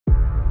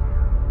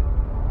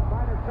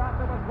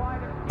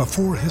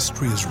Before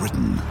history is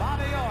written,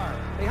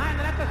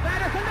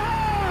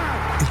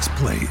 it's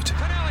played.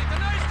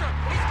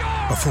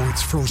 Before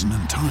it's frozen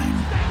in time,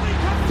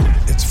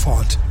 it's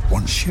fought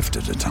one shift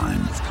at a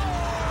time.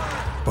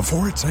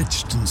 Before it's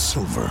etched in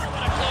silver,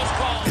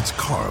 it's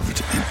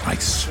carved in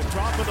ice.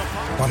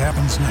 What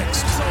happens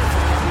next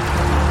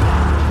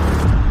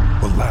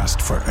will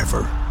last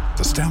forever.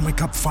 The Stanley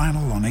Cup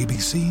Final on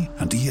ABC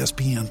and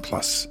ESPN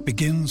Plus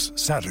begins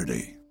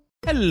Saturday.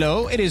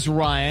 Hello, it is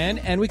Ryan,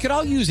 and we could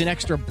all use an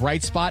extra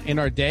bright spot in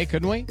our day,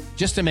 couldn't we?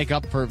 Just to make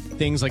up for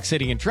things like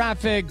sitting in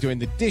traffic, doing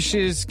the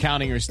dishes,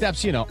 counting your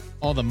steps, you know,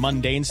 all the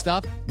mundane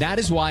stuff. That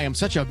is why I'm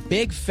such a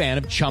big fan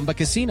of Chumba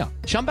Casino.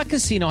 Chumba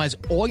Casino has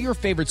all your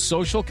favorite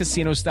social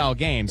casino-style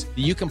games that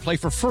you can play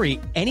for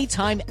free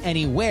anytime,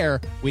 anywhere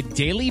with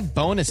daily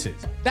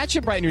bonuses. That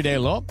should brighten your day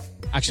a little.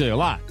 Actually, a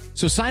lot.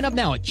 So sign up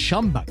now at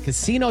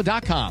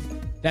ChumbaCasino.com.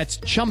 That's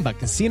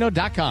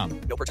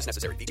ChumbaCasino.com. No purchase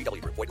necessary.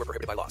 VGW Group. Void where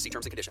prohibited by law. See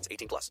terms and conditions.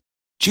 18+.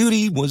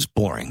 Judy was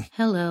boring.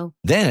 Hello.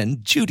 Then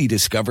Judy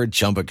discovered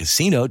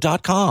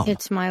ChumbaCasino.com.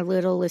 It's my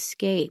little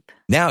escape.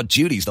 Now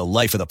Judy's the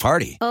life of the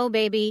party. Oh,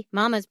 baby,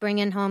 mama's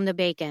bringing home the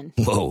bacon.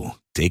 Whoa,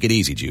 take it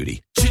easy,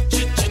 Judy.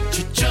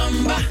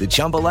 The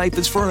Chumba life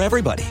is for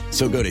everybody.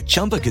 So go to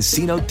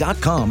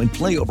ChumbaCasino.com and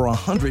play over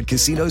 100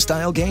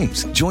 casino-style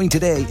games. Join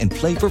today and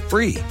play for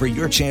free for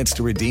your chance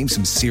to redeem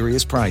some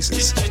serious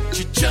prizes.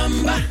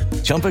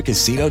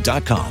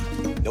 ChumbaCasino.com.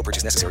 No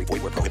purchase necessary.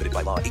 Void where prohibited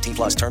by law.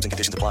 18+. Terms and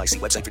conditions apply. See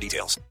website for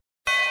details.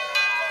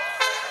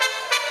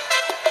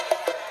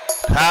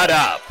 Pad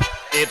up.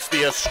 It's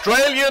the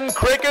Australian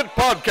Cricket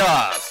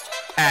Podcast.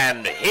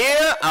 And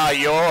here are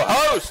your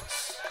hosts.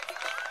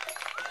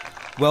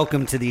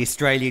 Welcome to the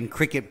Australian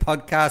Cricket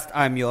Podcast.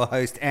 I'm your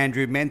host,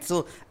 Andrew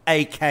Menzel,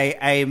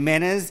 a.k.a.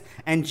 Menners.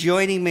 And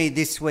joining me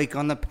this week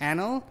on the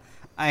panel,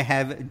 I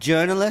have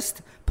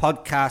journalist,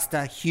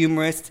 podcaster,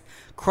 humorist,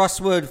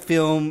 crossword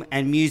film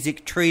and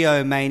music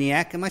trio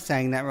maniac. Am I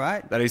saying that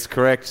right? That is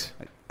correct.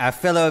 A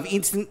fellow of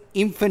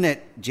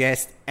infinite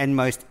jest and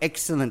most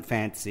excellent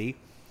fancy.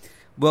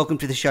 Welcome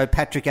to the show,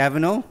 Patrick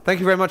Avenel. Thank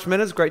you very much,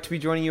 Menners. Great to be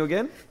joining you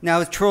again. Now, I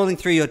was trawling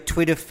through your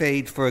Twitter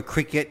feed for a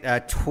cricket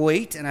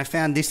tweet, and I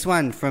found this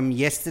one from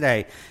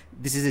yesterday.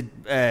 This is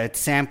a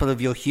sample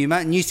of your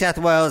humour. New South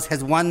Wales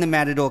has won the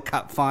Matador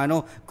Cup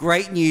final.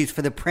 Great news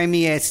for the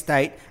Premier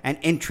State and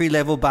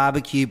entry-level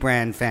barbecue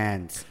brand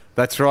fans.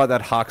 That's right.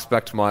 That harks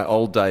back to my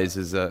old days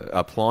as a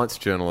appliance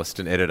journalist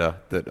and editor.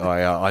 That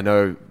I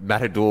know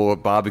Matador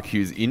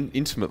barbecues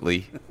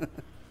intimately.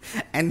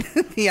 And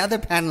the other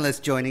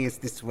panelist joining us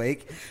this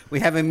week, we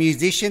have a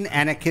musician,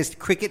 anarchist,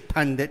 cricket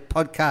pundit,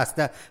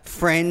 podcaster,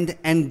 friend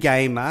and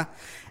gamer.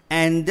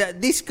 And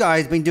this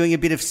guy's been doing a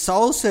bit of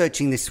soul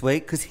searching this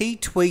week because he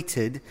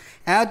tweeted,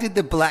 "How did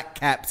the Black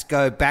Caps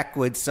go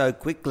backwards so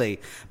quickly?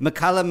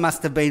 McCullum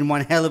must have been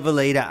one hell of a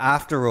leader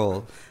after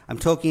all." I'm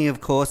talking, of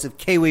course, of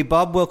Kiwi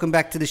Bob. Welcome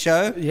back to the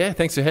show. Yeah,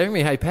 thanks for having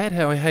me. Hey, Pat.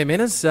 Hey,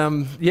 Menners.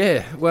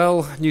 Yeah,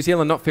 well, New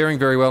Zealand not faring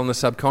very well in the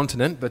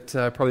subcontinent, but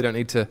probably don't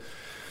need to...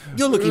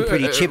 You're looking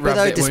pretty chipper,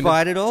 though,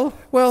 despite it all.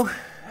 Well,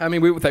 I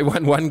mean, they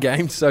won one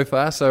game so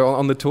far, so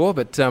on the tour,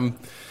 but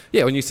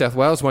yeah, well, New South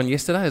Wales won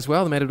yesterday as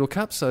well, the Matador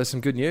Cup, so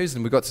some good news,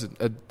 and we've got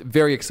a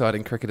very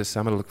exciting cricketer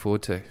summer to look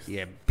forward to.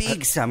 Yeah,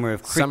 big summer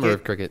of cricket. Summer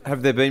of cricket.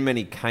 Have there been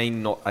many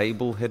Kane not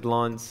able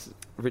headlines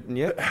written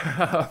yet?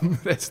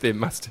 There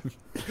must have.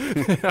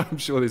 I'm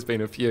sure there's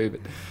been a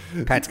few.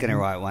 But Pat's going to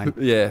write one.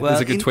 Yeah, well,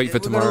 there's a good tweet for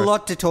tomorrow. We've got a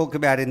lot to talk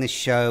about in this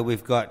show.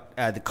 We've got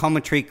the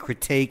commentary,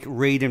 critique,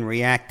 read and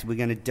react. We're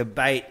going to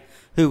debate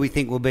who we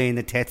think will be in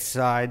the Test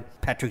side.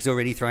 Patrick's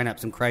already thrown up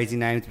some crazy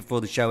names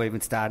before the show even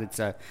started,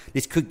 so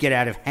this could get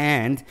out of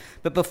hand.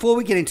 But before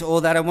we get into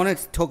all that, I wanted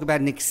to talk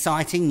about an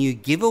exciting new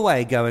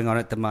giveaway going on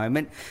at the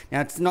moment.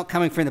 Now, it's not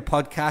coming from the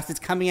podcast.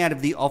 It's coming out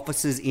of the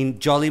offices in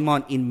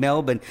Jolimont in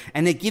Melbourne,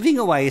 and they're giving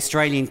away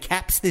Australian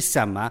caps this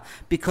summer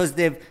because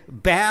they've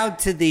bowed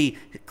to the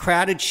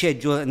crowded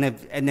schedule and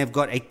they've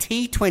got a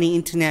T20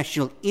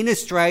 International in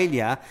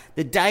Australia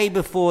the day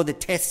before the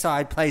Test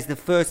side plays the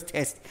first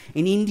Test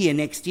in India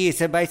next year.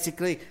 So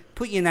basically,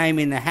 put your name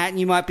in the hat and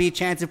you might be a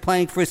chance of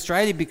playing for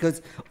Australia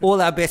because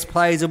all our best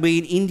players will be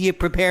in India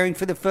preparing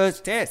for the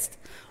first Test.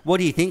 What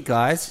do you think,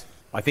 guys?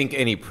 I think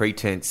any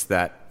pretense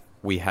that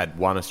we had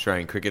one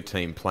Australian cricket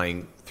team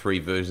playing three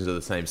versions of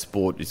the same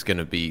sport is going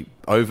to be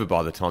over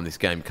by the time this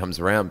game comes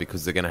around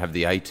because they're going to have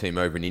the A team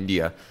over in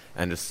India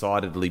and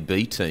decidedly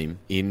B team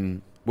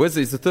in...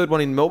 Is the third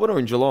one in Melbourne or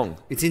in Geelong?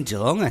 It's in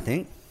Geelong, I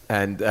think.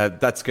 And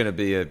that's going to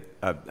be a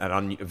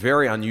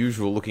very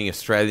unusual-looking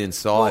Australian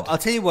side. Well, I'll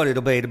tell you what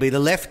it'll be. It'll be the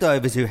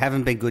leftovers who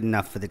haven't been good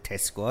enough for the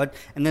Test squad,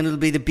 and then it'll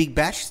be the Big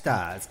Bash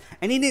stars.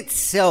 And in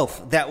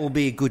itself, that will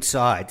be a good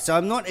side. So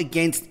I'm not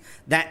against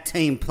that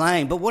team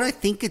playing, but what I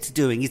think it's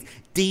doing is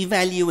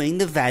devaluing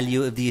the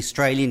value of the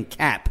Australian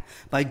cap.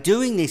 By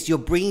doing this, you're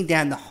bringing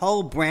down the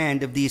whole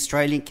brand of the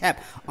Australian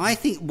cap. I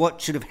think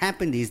what should have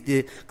happened is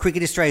the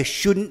Cricket Australia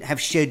shouldn't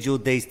have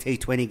scheduled these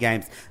T20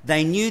 games.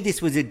 They knew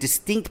this was a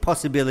distinct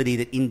possibility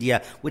that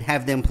India would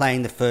have them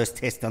playing the first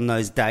test on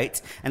those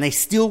dates, and they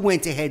still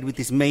went ahead with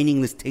this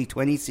meaningless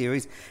T20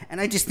 series. And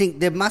I just think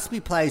there must be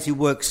players who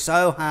work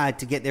so hard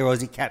to get their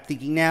Aussie cap,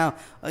 thinking now,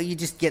 you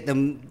just get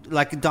them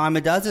like a dime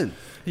a dozen.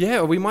 Yeah,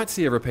 well, we might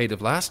see a repeat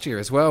of last year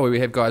as well, where we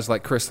have guys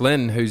like Chris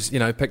Lynn, who's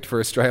picked for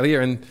Australia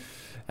and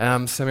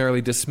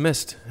summarily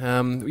dismissed.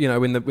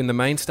 When the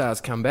main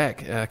stars come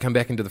back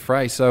into the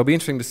fray. So it'll be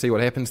interesting to see what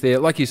happens there.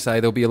 Like you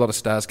say, there'll be a lot of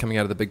stars coming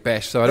out of the Big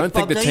Bash. So I don't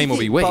think the team will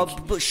be weak.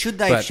 But should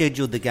they have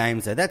scheduled the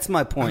games though? That's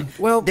my point.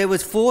 Well, there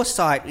was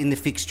foresight in the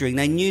fixturing.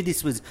 They knew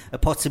this was a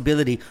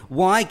possibility.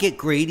 Why get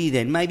greedy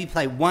then? Maybe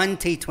play one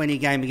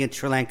T20 game against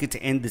Sri Lanka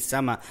to end the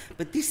summer.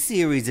 But this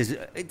series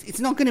it's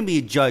not going to be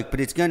a joke, but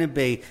it's going to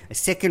be a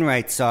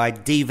second-rate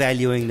side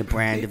devaluing the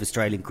brand of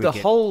Australian cricket.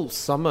 The whole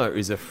summer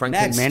is a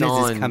Frankenstein. Matt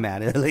Manners has come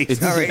out early.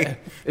 Sorry.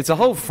 It's a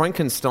whole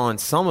Frankenstein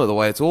summer, the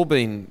way it's all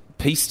been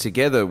pieced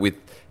together with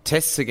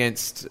tests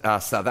against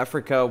South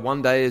Africa,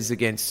 one-dayers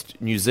against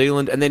New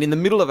Zealand, and then in the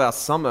middle of our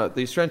summer,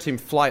 the Australian team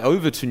fly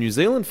over to New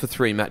Zealand for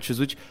 3 matches,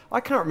 which I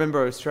can't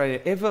remember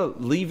Australia ever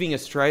leaving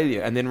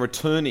Australia and then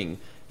returning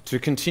to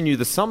continue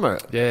the summer.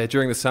 Yeah,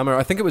 during the summer.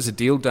 I think it was a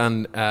deal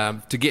done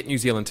to get New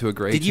Zealand to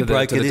agree to the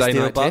day-night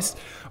deal, test.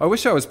 I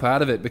wish I was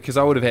part of it because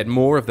I would have had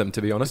more of them,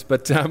 to be honest.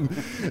 But I'm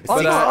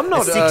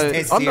not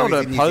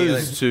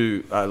opposed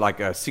to like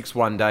a 6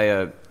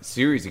 one-dayer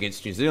series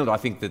against New Zealand. I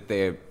think that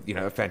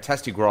a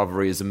fantastic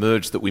rivalry has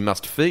emerged that we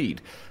must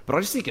feed. But I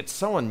just think it's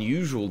so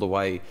unusual the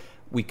way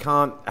we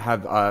can't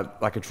have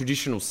like a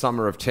traditional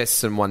summer of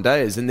tests and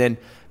one-dayers, and then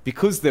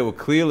because there was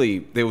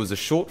a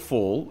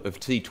shortfall of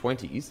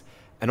T20s.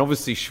 And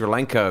obviously Sri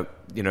Lanka,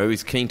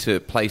 is keen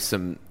to play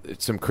some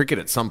cricket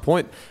at some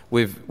point.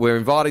 We're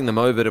inviting them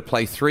over to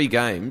play 3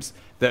 games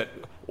that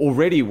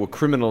already were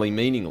criminally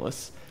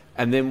meaningless,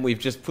 and then we've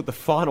just put the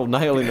final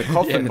nail in the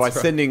coffin by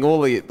sending all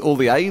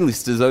the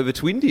A-listers over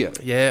to India.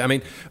 Yeah, I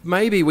mean,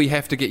 maybe we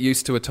have to get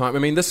used to a time. I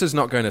mean, this is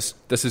not going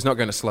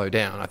to slow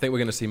down. I think we're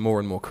going to see more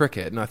and more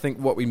cricket, and I think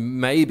what we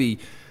maybe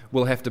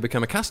will have to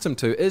become accustomed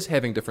to is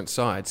having different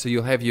sides. So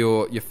you'll have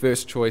your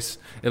first choice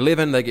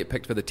 11, they get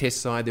picked for the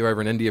test side, they're over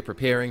in India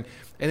preparing,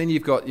 and then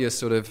you've got your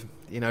sort of,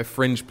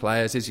 fringe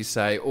players, as you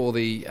say, all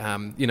the,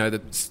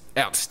 the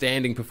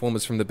outstanding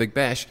performers from the Big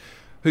Bash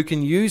who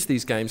can use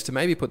these games to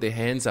maybe put their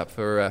hands up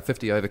for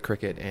 50-over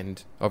cricket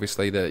and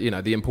obviously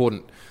the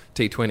important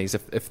T20s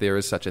if there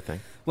is such a thing.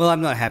 Well,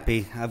 I'm not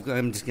happy.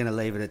 I'm just going to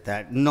leave it at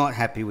that. Not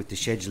happy with the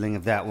scheduling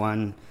of that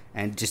one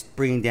and just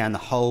bringing down the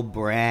whole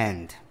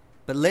brand.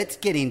 But let's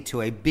get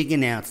into a big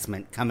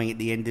announcement coming at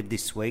the end of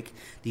this week.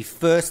 The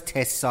first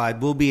test side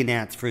will be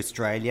announced for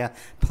Australia,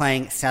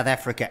 playing South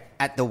Africa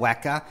at the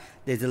Wacker.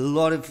 There's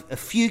a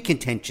few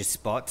contentious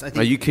spots. I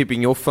think. Are you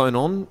keeping your phone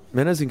on,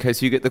 Manners, in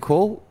case you get the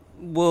call?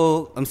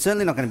 Well, I'm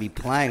certainly not going to be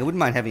playing. I wouldn't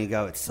mind having a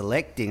go at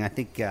selecting. I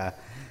think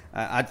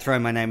I'd throw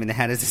my name in the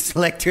hat as a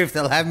selector if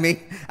they'll have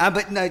me.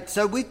 But no,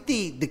 so with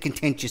the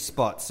contentious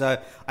spots,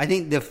 so I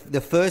think the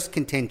first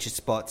contentious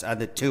spots are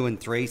the 2 and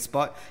 3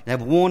 spot. They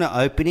have Warner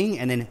opening,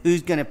 and then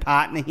who's going to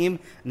partner him,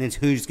 and then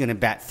who's going to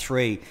bat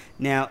 3.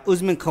 Now,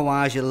 Usman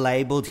Khawaja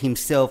labelled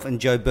himself and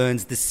Joe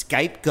Burns the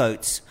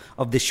scapegoats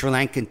of the Sri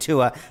Lankan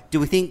tour. Do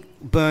we think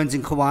Burns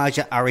and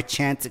Khawaja are a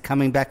chance at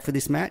coming back for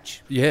this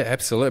match? Yeah,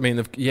 absolutely. I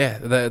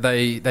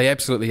mean, they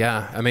absolutely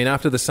are. I mean,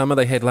 after the summer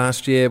they had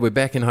last year, we're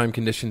back in home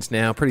conditions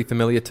now, pretty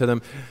familiar to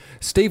them.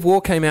 Steve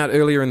Waugh came out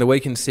earlier in the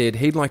week and said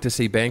he'd like to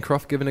see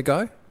Bancroft given a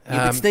go.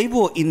 Yeah, but Steve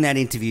Waugh in that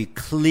interview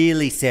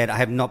clearly said, I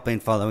have not been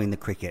following the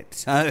cricket.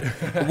 So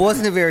it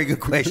wasn't a very good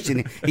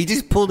question. He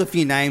just pulled a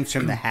few names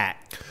from the hat.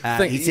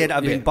 He said,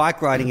 I've been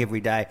bike riding every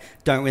day,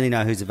 don't really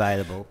know who's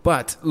available.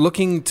 But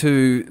looking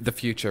to the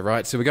future,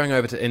 right? So we're going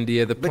over to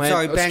India.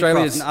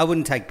 Bancroft, I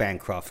wouldn't take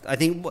Bancroft. I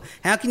think,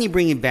 how can you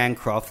bring in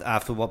Bancroft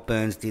after what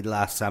Burns did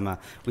last summer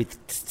with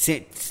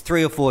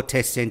 3 or 4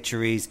 test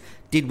centuries,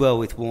 did well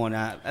with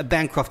Warner?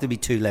 Bancroft would be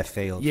too left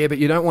field. Yeah, but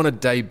you don't want to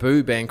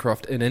debut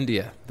Bancroft in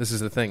India. This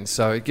is the thing.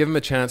 So give him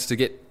a chance to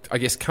get, I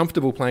guess,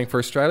 comfortable playing for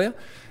Australia.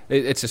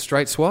 It's a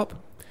straight swap.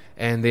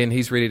 And then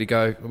he's ready to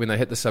go when they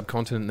hit the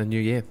subcontinent in the new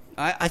year.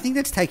 I think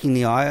that's taking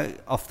the eye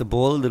off the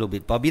ball a little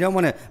bit, Bob. You don't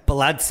want to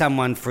blood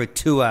someone for a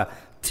tour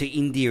to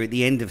India at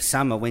the end of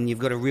summer when you've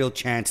got a real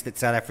chance that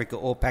South Africa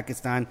or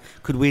Pakistan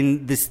could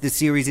win the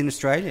series in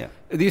Australia.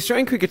 The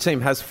Australian cricket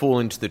team has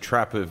fallen into the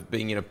trap of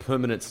being in a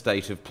permanent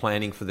state of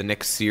planning for the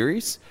next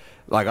series.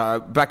 Like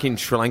back in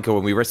Sri Lanka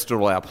when we rested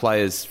all our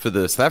players for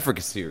the South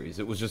Africa series,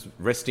 it was just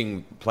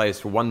resting players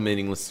for one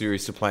meaningless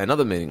series to play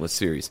another meaningless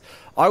series.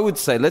 I would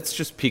say let's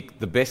just pick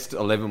the best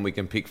 11 we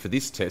can pick for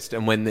this test,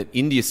 and when the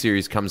India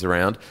series comes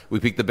around, we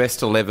pick the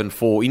best 11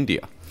 for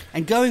India.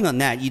 And going on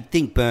that, you'd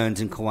think Burns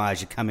and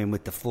Khawaja come in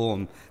with the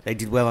form. They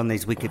did well on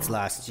these wickets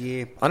last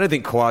year. I don't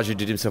think Khawaja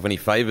did himself any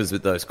favours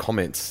with those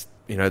comments.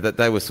 You know, that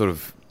they were sort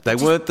of They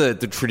weren't the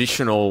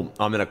traditional,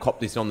 I'm going to cop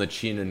this on the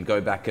chin and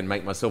go back and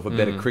make myself a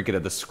better cricketer,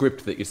 the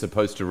script that you're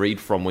supposed to read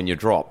from when you're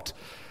dropped.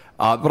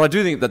 But I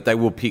do think that they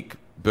will pick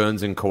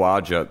Burns and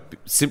Khawaja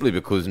simply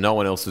because no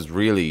one else is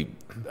really,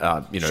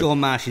 Shaun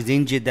Marsh is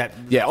injured.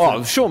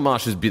 Shaun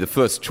Marsh would be the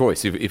first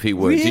choice if he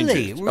were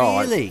injured.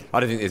 Really? I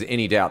don't think there's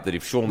any doubt that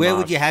if Shaun Marsh... Where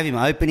would you have him?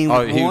 Opening with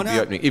Warner? He would be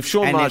opening. If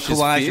Shaun Marsh is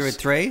Khawaja fit,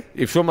 at 3?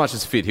 If Shaun Marsh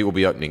is fit, he will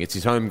be opening. It's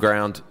his home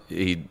ground.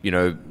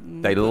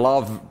 They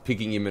love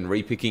picking him and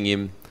re-picking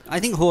him. I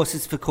think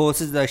horses for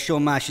courses, though,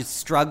 Shaun Marsh has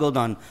struggled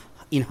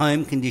in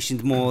home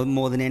conditions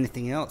more than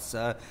anything else.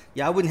 So,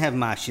 I wouldn't have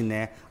Marsh in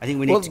there. I think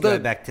we need to go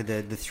back to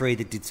the 3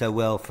 that did so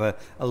well for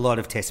a lot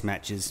of test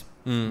matches.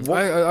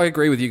 I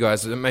agree with you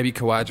guys. Maybe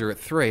Khawaja at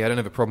 3. I don't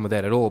have a problem with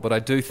that at all. But I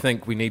do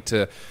think we need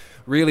to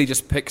really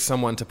just pick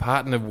someone to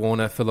partner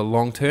Warner for the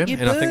long term.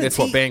 And I think that's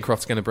what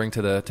Bancroft's going to bring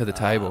to the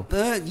table.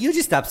 You're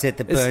just upset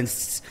that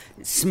Burns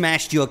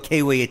smashed your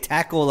Kiwi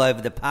attack all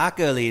over the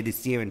park earlier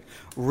this year and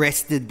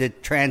wrested the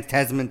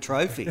Trans-Tasman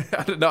Trophy.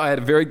 I don't know. I had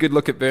a very good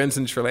look at Burns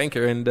in Sri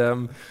Lanka, and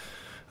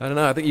I don't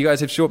know. I think you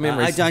guys have short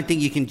memories. I don't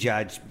think you can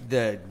judge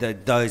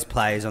those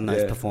players on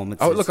those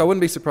performances. Oh, look, I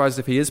wouldn't be surprised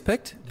if he is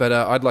picked, but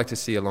I'd like to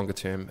see a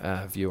longer-term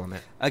view on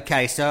that.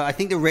 Okay, so I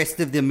think the rest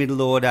of the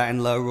middle order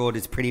and lower order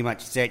is pretty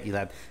much set. You'll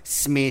have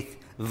Smith,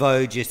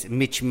 Voges,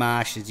 Mitch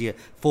Marsh as your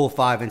 4,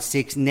 5 and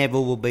 6.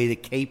 Neville will be the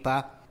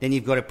keeper. Then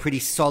you've got a pretty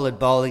solid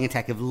bowling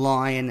attack of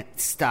Lyon,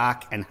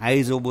 Stark and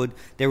Hazelwood.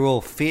 They're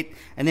all fit.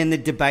 And then the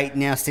debate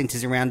now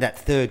centres around that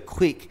third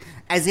quick.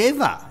 As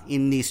ever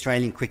in the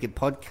Australian Cricket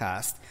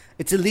Podcast,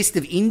 it's a list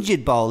of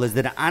injured bowlers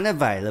that are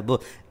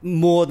unavailable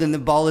more than the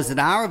bowlers that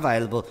are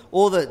available.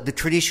 All the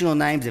traditional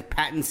names of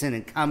Pattinson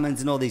and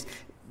Cummins and all these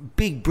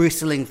big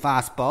bristling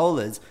fast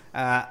bowlers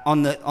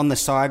on the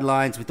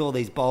sidelines with all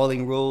these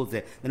bowling rules.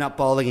 They're not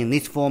bowling in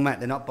this format,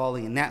 they're not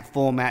bowling in that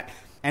format.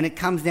 And it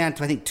comes down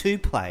to, I think, 2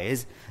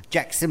 players,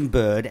 Jackson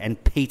Bird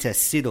and Peter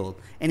Siddle.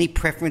 Any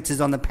preferences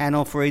on the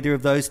panel for either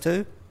of those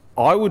 2?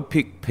 I would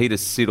pick Peter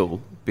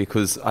Siddle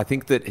because I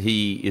think that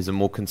he is a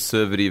more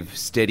conservative,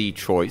 steady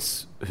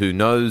choice who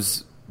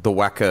knows the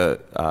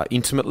WACA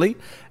intimately,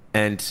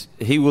 and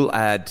he will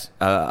add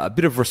a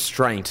bit of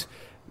restraint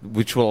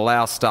which will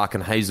allow Stark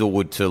and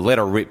Hazelwood to let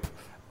her rip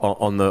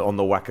on the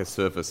WACA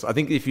surface. I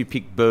think if you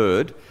pick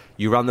Bird,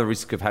 you run the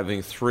risk of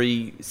having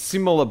 3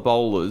 similar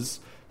bowlers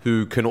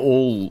who can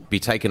all be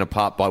taken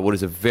apart by what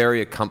is a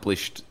very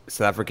accomplished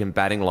South African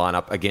batting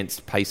lineup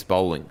against pace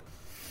bowling.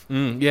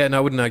 Yeah, no,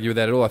 I wouldn't argue with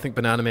that at all. I think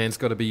Banana Man's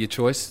got to be your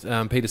choice,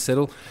 Peter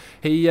Siddle.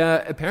 He,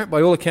 apparently,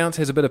 by all accounts,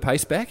 has a bit of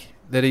pace back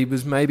that he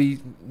was maybe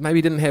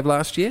didn't have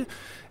last year.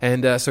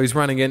 And so he's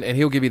running in, and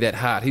he'll give you that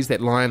heart. He's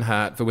that lion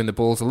heart for when the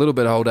ball's a little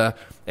bit older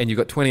and you've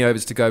got 20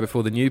 overs to go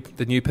before the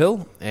new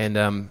pill.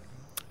 And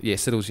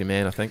Siddle's your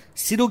man, I think.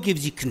 Siddle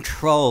gives you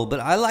control,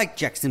 but I like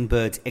Jackson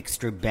Bird's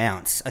extra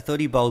bounce. I thought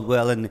he bowled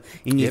well in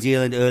New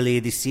Zealand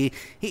earlier this year.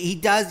 He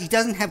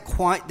doesn't have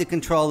quite the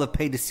control of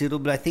Peter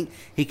Siddle, but I think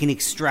he can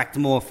extract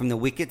more from the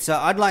wicket. So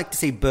I'd like to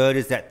see Bird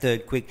as that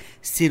third quick,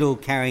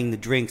 Siddle carrying the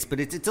drinks.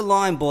 But it's a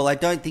line ball. I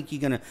don't think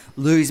you're going to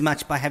lose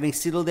much by having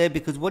Siddle there,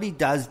 because what he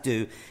does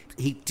do,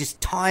 he just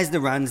ties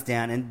the runs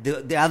down, and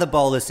the other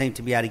bowlers seem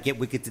to be able to get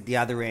wickets at the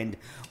other end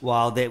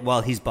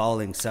while he's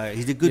bowling. So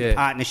he's a good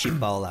partnership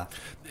bowler.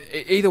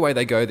 Either way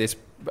they go,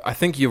 I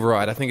think you're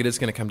right. I think it is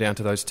going to come down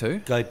to those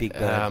 2. Go Big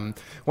Bird.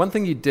 One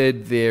thing you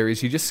did there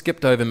is you just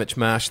skipped over Mitch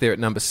Marsh there at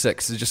number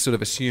 6, just sort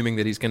of assuming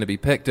that he's going to be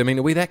picked. I mean,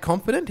 are we that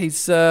confident?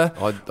 He's I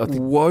think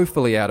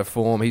woefully out of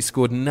form. He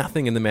scored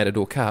nothing in the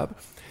Matador Cup.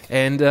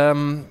 And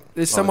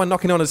there's someone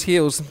knocking on his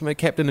heels,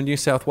 captain of New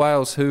South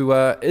Wales, who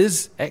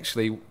is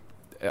actually,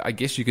 I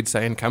guess you could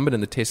say, incumbent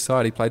in the Test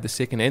side. He played the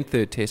 2nd and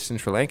 3rd Tests in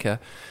Sri Lanka.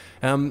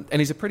 And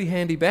he's a pretty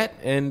handy bat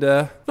and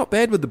not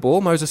bad with the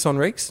ball, Moses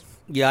Henriques.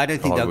 Yeah, I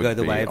don't think they'll go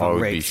the way of Henriques. I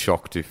would be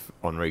shocked if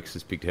Henriques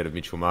is picked ahead of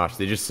Mitchell Marsh.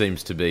 There just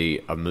seems to be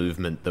a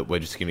movement that we're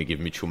just going to give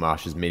Mitchell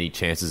Marsh as many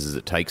chances as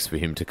it takes for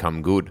him to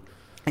come good.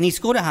 And he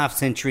scored a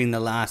half-century in the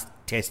last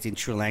Test in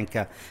Sri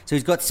Lanka, so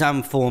he's got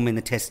some form in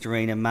the Test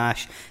arena.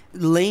 Marsh,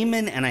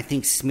 Lehmann and I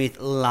think Smith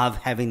love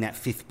having that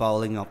 5th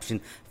bowling option.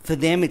 For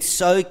them, it's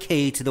so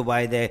key to the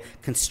way they're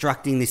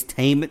constructing this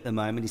team at the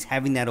moment, is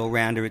having that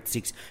all-rounder at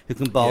 6 who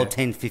can bowl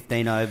 10,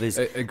 15 overs.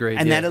 Agreed,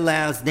 and that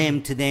allows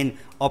them to then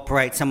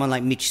operate someone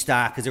like Mitch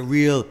Stark as a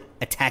real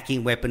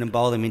attacking weapon and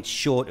bowl them in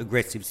short,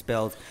 aggressive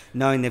spells,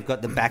 knowing they've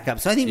got the backup.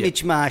 So I think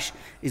Mitch Marsh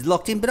is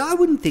locked in, but I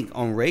wouldn't think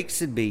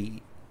Henriques would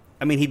be...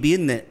 I mean, he'd be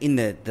in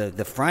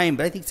the frame,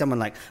 but I think someone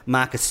like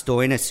Marcus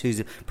Stoinis,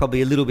 who's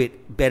probably a little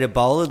bit better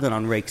bowler than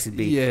Henriques, would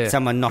be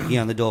someone knocking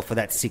on the door for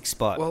that 6th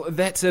spot. Well,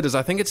 that's it.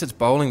 I think it's his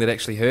bowling that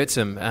actually hurts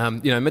him.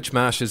 Mitch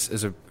Marsh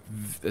is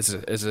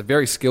a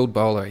very skilled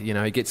bowler.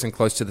 He gets in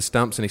close to the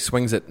stumps and he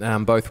swings it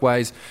both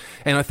ways.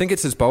 And I think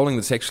it's his bowling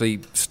that's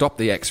actually stopped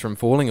the axe from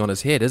falling on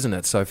his head, isn't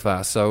it, so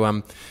far? So, I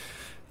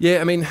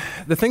mean,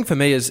 the thing for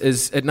me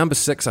is at number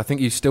 6, I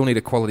think you still need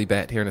a quality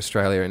bat here in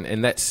Australia,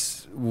 and that's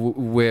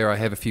where I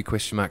have a few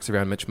question marks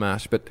around Mitch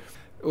Marsh. But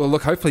Well,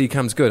 look, hopefully he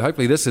comes good.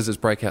 Hopefully this is his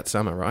breakout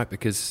summer, right?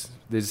 Because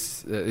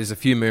there's a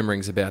few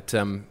murmurings about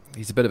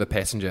he's a bit of a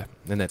passenger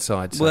in that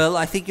side. So. Well,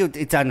 I think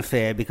it's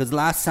unfair because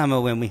last summer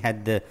when we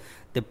had the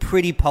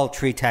pretty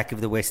paltry attack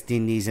of the West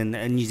Indies and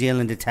a New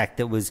Zealand attack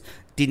that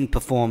didn't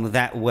perform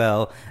that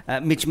well,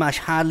 Mitch Marsh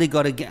hardly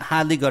got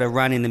a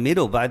run in the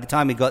middle. By the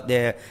time he got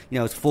there, it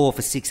was 4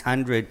 for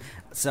 600.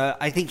 So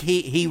I think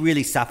he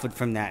really suffered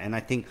from that, and I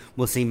think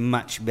we'll see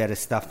much better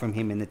stuff from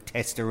him in the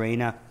Test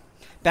arena.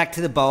 Back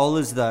to the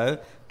bowlers, though.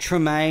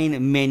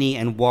 Tremaine, Meni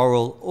and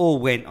Worrell all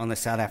went on the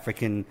South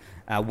African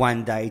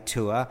one-day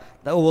tour.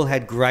 They all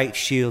had great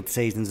Shield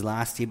seasons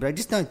last year, but I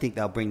just don't think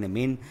they'll bring them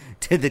in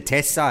to the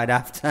Test side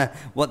after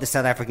what the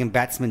South African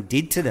batsmen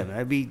did to them.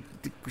 It'd be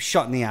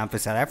shot in the arm for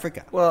South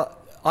Africa. Well,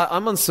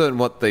 I'm uncertain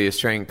what the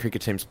Australian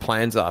cricket team's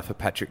plans are for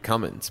Patrick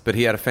Cummins, but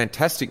he had a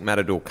fantastic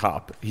Matador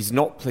Cup. He's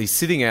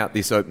sitting out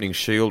this opening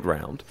Shield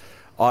round.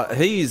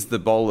 He is the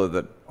bowler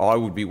that I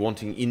would be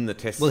wanting in the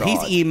Test side. Well,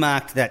 he's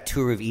earmarked that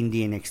tour of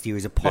India next year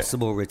as a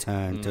possible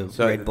return to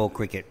red ball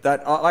cricket.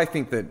 I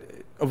think that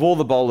of all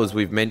the bowlers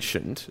we've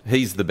mentioned,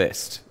 he's the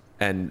best.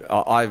 And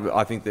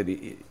I think that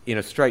in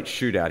a straight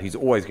shootout, he's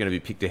always going to be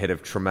picked ahead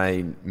of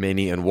Tremaine,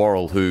 Meni and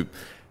Worrell, who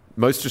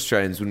most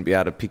Australians wouldn't be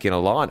able to pick in a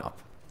lineup.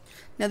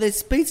 Now,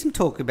 there's been some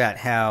talk about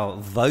how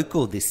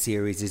vocal this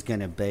series is going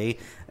to be,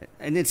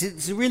 and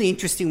it's a really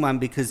interesting one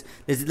because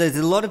there's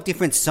a lot of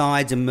different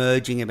sides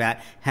emerging about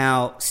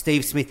how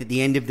Steve Smith at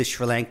the end of the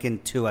Sri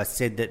Lankan tour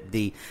said that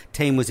the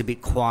team was a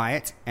bit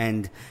quiet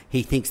and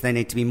he thinks they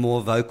need to be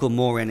more vocal,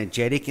 more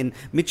energetic. And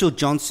Mitchell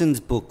Johnson's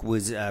book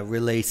was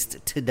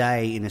released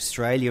today in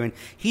Australia, and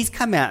he's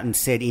come out and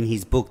said in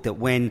his book that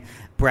when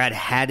Brad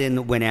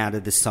Haddin went out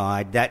of the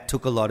side, that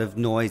took a lot of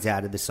noise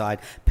out of the side.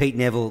 Pete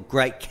Neville,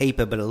 great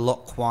keeper, but a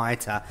lot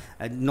quieter,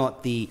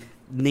 not the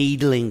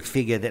needling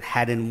figure that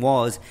Haddin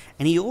was.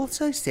 And he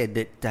also said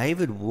that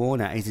David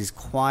Warner is as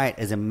quiet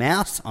as a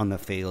mouse on the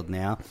field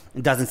now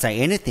and doesn't say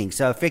anything.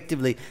 So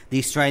effectively, the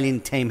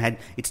Australian team had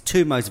its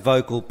two most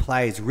vocal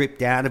players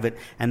ripped out of it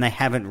and they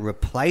haven't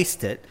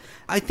replaced it.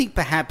 I think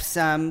perhaps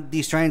the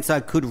Australian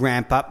side could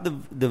ramp up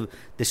the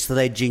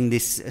sledging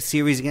this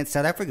series against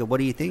South Africa. What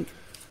do you think?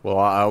 Well,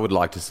 I would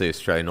like to see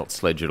Australia not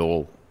sledge at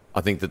all.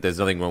 I think that there's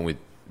nothing wrong with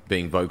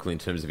being vocal in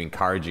terms of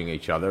encouraging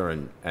each other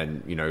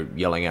and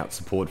yelling out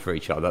support for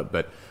each other.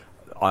 But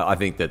I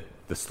think that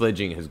the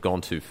sledging has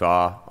gone too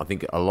far. I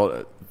think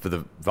for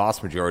the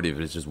vast majority of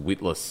it is just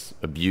witless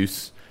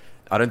abuse.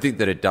 I don't think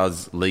that it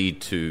does lead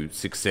to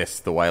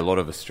success the way a lot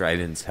of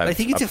Australians have. I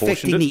think it's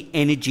affecting the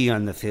energy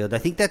on the field. I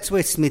think that's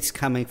where Smith's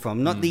coming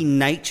from. Not the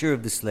nature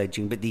of the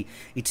sledging, but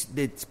it's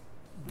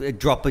a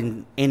drop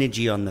in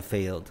energy on the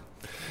field.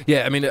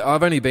 Yeah, I mean,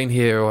 I've only been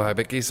here, I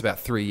guess, about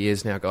 3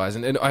 years now, guys,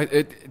 and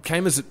it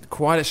came as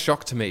quite a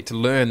shock to me to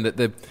learn that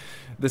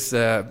this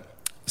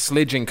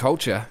sledging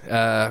culture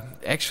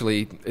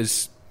actually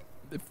is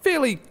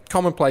fairly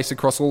commonplace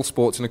across all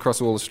sports and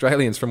across all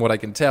Australians, from what I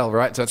can tell,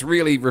 right? So it's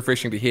really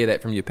refreshing to hear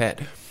that from you,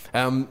 Pat.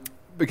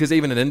 Because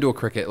even in indoor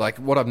cricket, like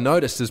what I've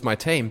noticed is my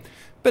team,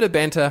 bit of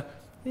banter,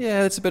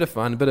 yeah, it's a bit of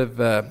fun, a bit of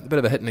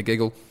a hit and a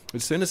giggle.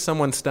 As soon as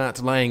someone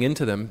starts laying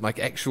into them, like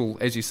actual,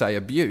 as you say,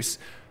 abuse,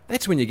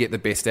 that's when you get the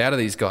best out of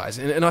these guys.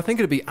 And I think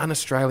it'd be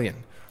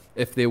un-Australian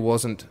if there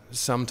wasn't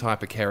some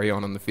type of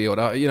carry-on the field.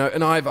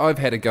 And I've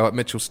had a go at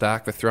Mitchell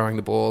Starc for throwing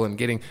the ball and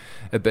getting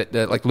a bit,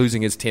 like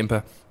losing his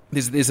temper.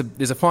 There's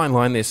a fine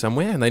line there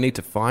somewhere, and they need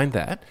to find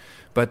that.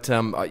 But,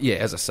 yeah,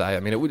 as I say, I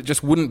mean, it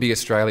just wouldn't be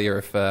Australia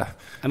if there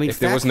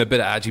wasn't a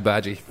bit of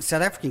argy-bargy.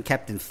 South African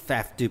captain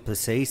Faf du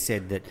Plessis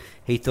said that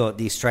he thought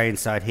the Australian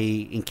side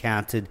he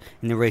encountered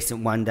in the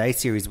recent one-day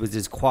series was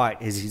as quiet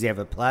as he's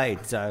ever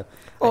played. So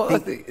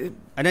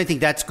I don't think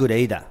that's good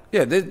either.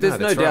 Yeah, there's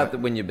no doubt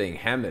that when you're being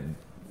hammered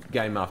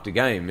game after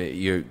game,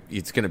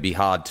 it's going to be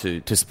hard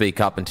to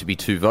speak up and to be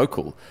too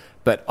vocal.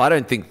 But I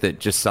don't think that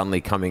just suddenly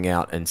coming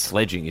out and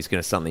sledging is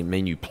going to suddenly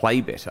mean you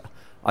play better.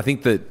 I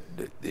think that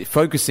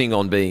focusing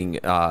on being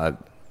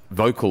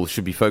vocal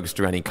should be focused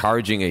around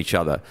encouraging each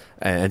other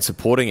and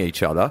supporting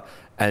each other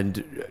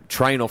and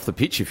train off the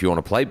pitch if you want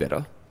to play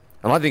better.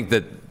 And I think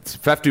that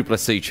Faf du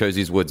Plessis chose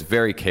his words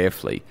very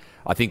carefully.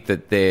 I think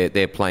that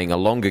they're playing a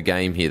longer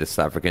game here, the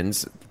South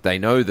Africans. They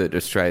know that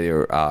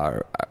Australia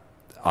are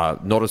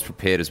not as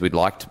prepared as we'd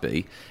like to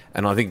be.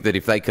 And I think that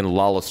if they can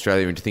lull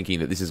Australia into thinking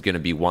that this is going to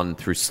be won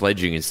through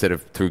sledging instead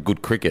of through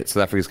good cricket,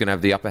 South Africa's going to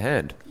have the upper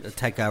hand.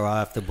 Take our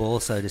eye off the ball,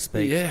 so to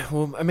speak. Yeah,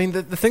 well, I mean,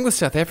 the thing with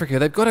South Africa,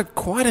 they've got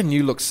quite a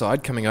new look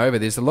side coming over.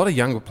 There's a lot of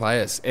younger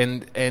players,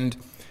 and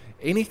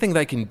anything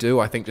they can do,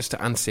 I think, just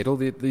to unsettle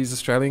these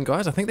Australian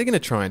guys, I think they're going to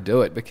try and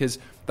do it because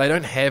they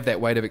don't have that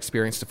weight of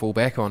experience to fall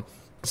back on.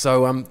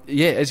 So,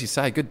 yeah, as you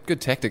say,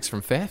 good tactics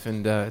from Faf,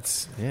 and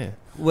yeah.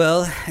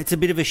 Well, it's a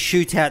bit of a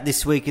shootout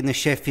this week in the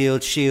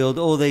Sheffield Shield.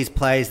 All these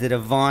players that are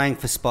vying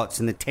for spots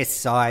in the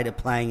Test side are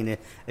playing in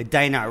a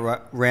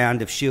day-night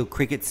round of Shield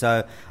cricket.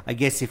 So I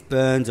guess if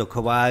Burns or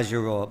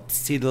Khawaja or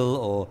Siddle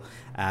or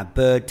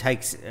Bird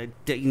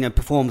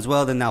performs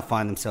well, then they'll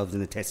find themselves in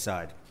the Test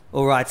side.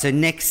 All right, so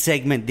next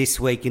segment this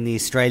week in the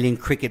Australian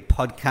Cricket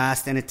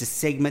Podcast, and it's a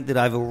segment that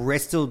I've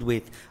wrestled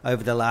with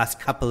over the last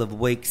couple of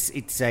weeks.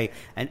 It's a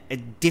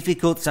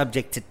difficult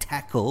subject to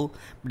tackle,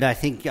 but I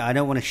think I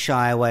don't want to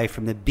shy away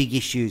from the big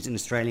issues in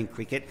Australian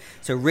cricket.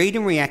 So Read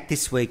and React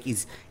this week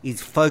is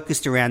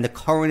focused around the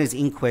coroner's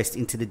inquest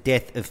into the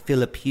death of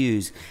Philip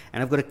Hughes,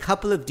 and I've got a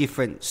couple of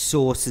different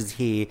sources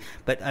here,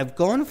 but I've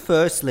gone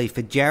firstly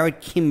for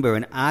Jared Kimber,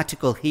 an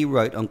article he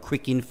wrote on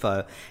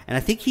Cricinfo, and I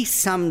think he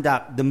summed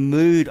up the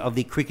mood of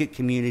the cricket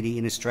community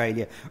in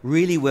Australia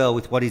really well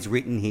with what is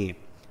written here.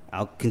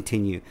 I'll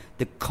continue.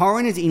 The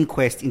coroner's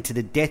inquest into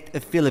the death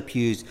of Philip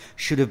Hughes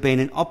should have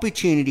been an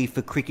opportunity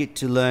for cricket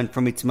to learn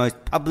from its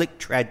most public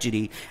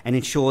tragedy and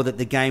ensure that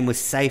the game was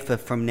safer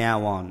from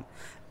now on.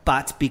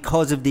 But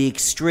because of the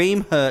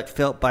extreme hurt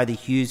felt by the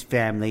Hughes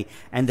family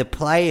and the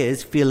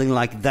players feeling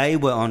like they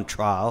were on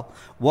trial,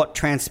 what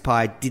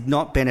transpired did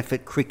not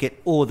benefit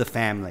cricket or the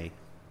family.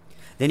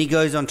 Then he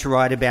goes on to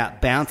write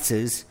about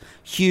bouncers.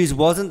 Hughes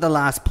wasn't the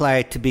last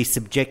player to be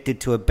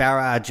subjected to a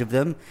barrage of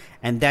them,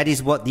 and that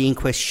is what the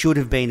inquest should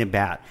have been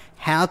about,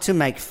 how to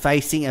make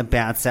facing a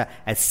bouncer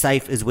as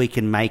safe as we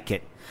can make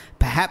it.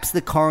 Perhaps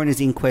the coroner's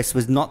inquest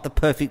was not the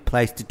perfect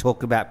place to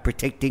talk about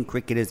protecting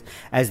cricketers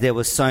as there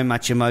was so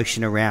much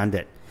emotion around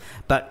it.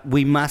 But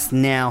we must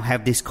now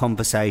have this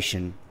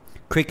conversation.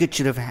 Cricket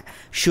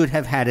should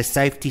have had a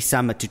safety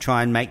summit to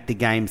try and make the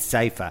game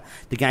safer.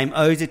 The game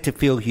owes it to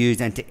Phil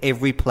Hughes and to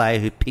every player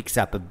who picks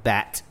up a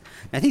bat.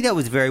 I think that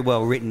was very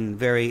well written,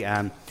 very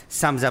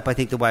sums up, I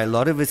think, the way a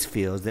lot of us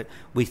feels, that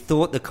we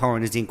thought the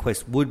coroner's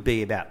inquest would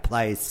be about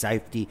players'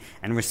 safety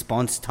and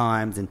response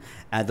times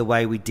and the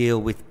way we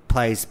deal with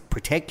players'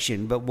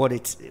 protection. But what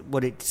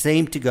it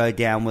seemed to go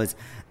down was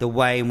the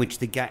way in which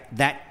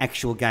that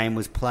actual game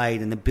was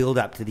played and the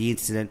build-up to the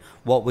incident,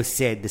 what was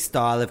said, the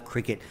style of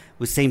cricket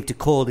seemed to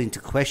call into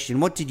question.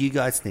 What did you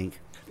guys think?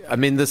 I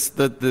mean, the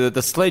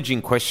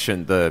sledging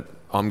question, the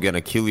 "I'm going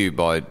to kill you"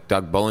 by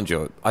Doug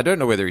Bollinger, I don't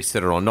know whether he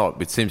said it or not,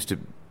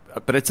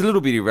 but it's a little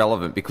bit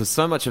irrelevant because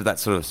so much of that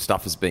sort of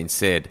stuff has been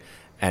said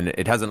and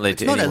it hasn't led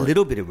to anyone. It's not a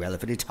little bit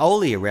irrelevant, it's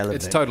wholly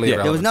irrelevant. It's totally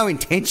irrelevant. There was no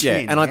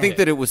intention. And I think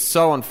that it was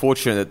so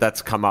unfortunate that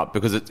that's come up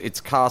because it's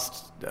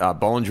cast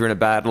Bollinger in a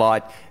bad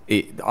light.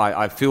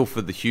 I feel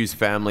for the Hughes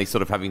family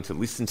sort of having to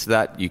listen to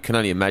that. You can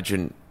only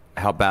imagine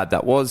how bad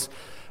that was.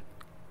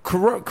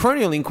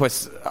 Coronial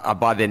inquests are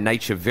by their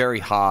nature very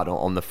hard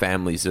on the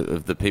families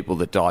of the people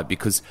that died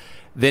because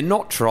they're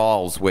not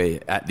trials where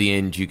at the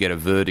end you get a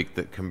verdict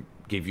that can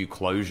give you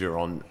closure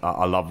on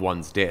a loved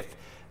one's death.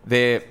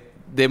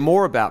 They're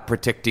more about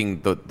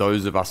protecting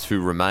those of us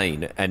who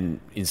remain, and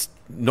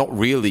not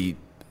really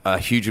a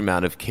huge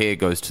amount of care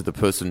goes to the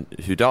person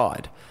who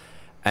died.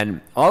 And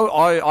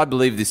I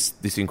believe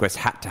this inquest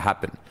had to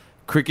happen.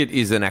 Cricket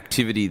is an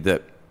activity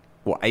that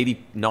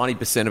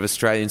 90% of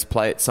Australians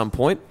play at some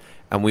point,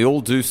 and we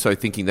all do so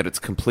thinking that it's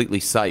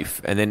completely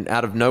safe, and then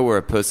out of nowhere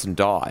a person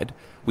died.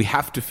 We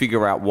have to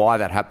figure out why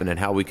that happened and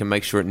how we can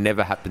make sure it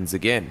never happens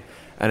again.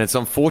 And it's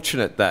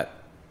unfortunate that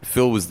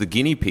Phil was the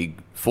guinea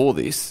pig for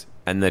this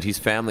and that his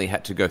family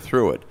had to go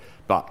through it.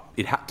 But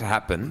it had to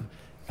happen,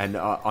 and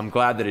I'm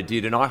glad that it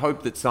did, and I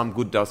hope that some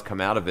good does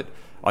come out of it.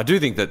 I do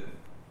think that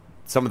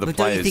some of the players...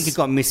 Don't you think it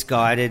got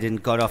misguided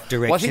and got off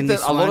direction? Well, I think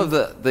that a lot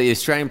of the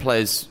Australian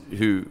players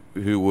who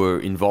were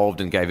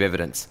involved and gave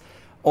evidence,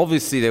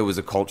 obviously there was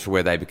a culture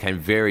where they became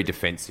very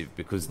defensive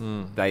because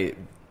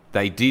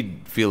they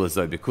did feel as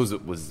though because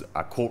it was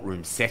a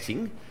courtroom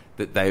setting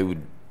that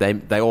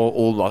they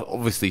all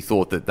obviously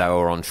thought that they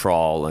were on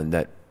trial and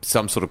that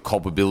some sort of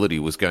culpability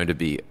was going to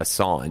be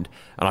assigned.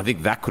 And I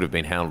think that could have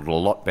been handled a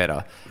lot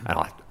better. And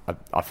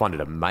I find it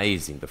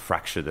amazing the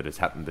fracture that has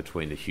happened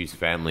between the Hughes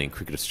family and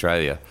Cricket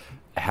Australia.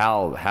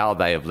 How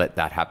they have let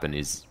that happen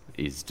is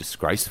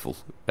disgraceful.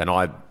 And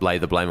I lay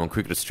the blame on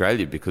Cricket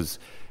Australia because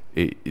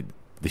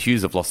the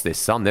Hughes have lost their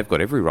son. They've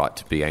got every right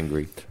to be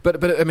angry.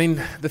 But I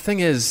mean, the thing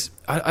is,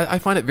 I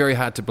find it very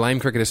hard to blame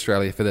Cricket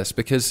Australia for this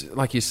because,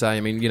 like you say,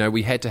 I mean, you know,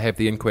 we had to have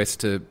the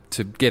inquest to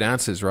get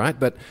answers, right?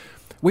 But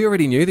we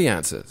already knew the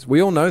answers.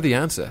 We all know the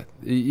answer.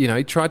 You know,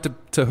 he tried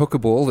to hook a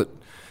ball that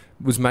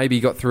was maybe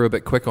got through a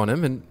bit quick on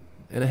him and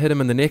it hit him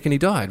in the neck and he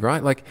died,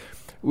 right? Like,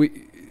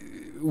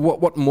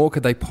 what more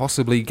could they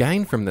possibly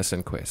gain from this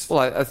inquest? Well,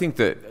 I think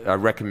that a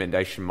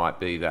recommendation might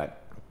be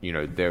that, you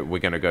know, we're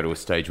going to go to a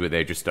stage where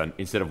they're just done,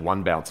 instead of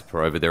one bouncer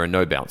per over, there are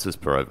no bouncers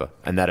per over,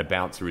 and that a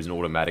bouncer is an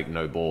automatic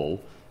no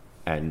ball,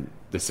 and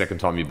the second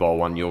time you bowl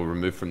one, you're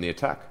removed from the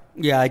attack.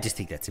 Yeah, I just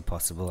think that's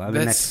impossible. I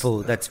mean,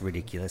 that's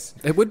ridiculous.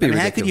 It would be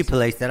ridiculous. How could you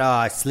police that? Oh,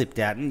 I slipped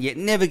out. And yet,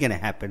 never going to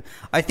happen.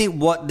 I think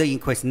what the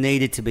inquest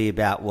needed to be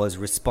about was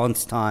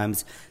response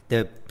times,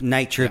 the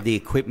nature of the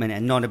equipment,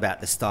 and not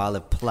about the style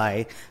of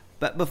play.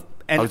 I was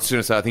just going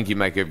to say, I think you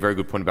make a very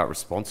good point about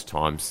response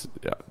times.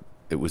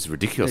 it was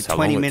ridiculous how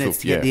 20 long minutes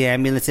it took. to get the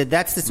ambulance.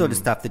 That's the sort of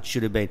stuff that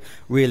should have been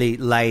really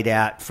laid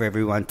out for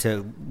everyone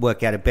to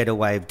work out a better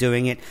way of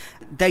doing it.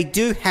 They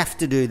do have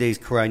to do these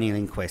coronial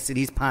inquests. It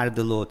is part of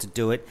the law to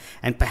do it,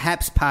 and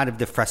perhaps part of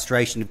the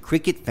frustration of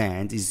cricket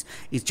fans is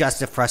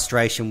just a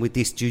frustration with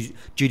this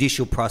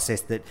judicial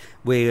process that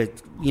we're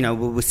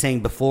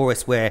seeing before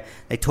us, where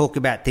they talk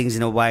about things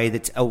in a way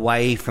that's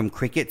away from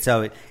cricket.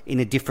 So in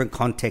a different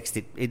context,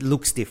 it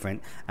looks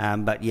different.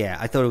 But yeah,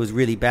 I thought it was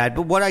really bad.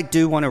 But what I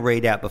do want to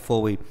read out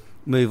before we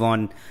move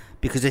on,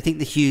 because I think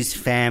the Hughes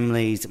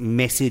family's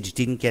message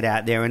didn't get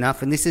out there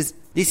enough, and this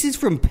is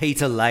from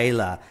Peter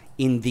Layla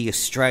in The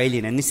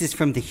Australian, and this is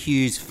from the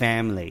Hughes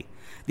family.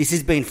 This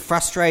has been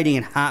frustrating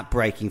and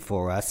heartbreaking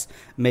for us,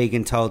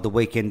 Megan told the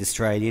Weekend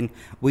Australian.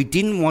 We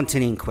didn't want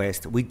an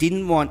inquest, we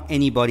didn't want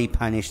anybody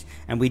punished,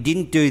 and we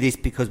didn't do this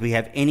because we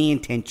have any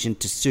intention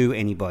to sue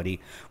anybody,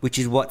 which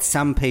is what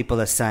some people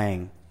are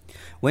saying.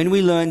 When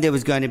we learned there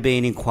was going to be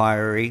an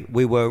inquiry,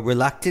 we were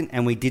reluctant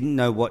and we didn't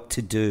know what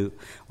to do.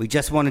 We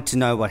just wanted to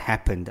know what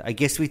happened. I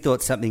guess we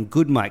thought something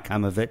good might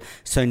come of it,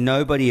 so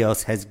nobody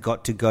else has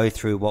got to go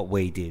through what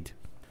we did.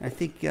 I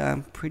think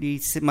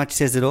pretty much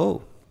says it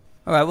all.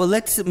 All right, well,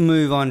 let's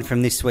move on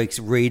from this week's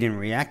Read and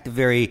React, a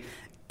very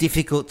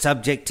difficult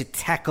subject to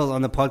tackle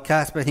on the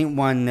podcast, but I think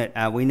one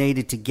that we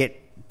needed to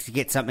get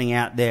something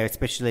out there,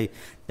 especially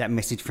that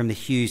message from the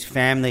Hughes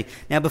family.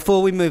 Now,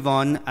 before we move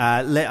on,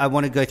 I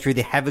want to go through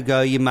the Have a Go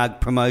Your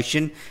Mug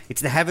promotion.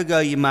 It's the Have a Go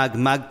Your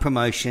Mug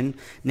promotion.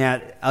 Now,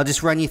 I'll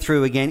just run you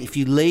through again. If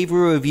you leave a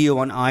review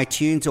on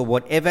iTunes or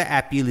whatever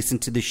app you listen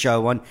to the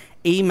show on,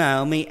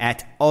 email me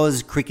at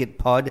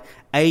AusCricketPod,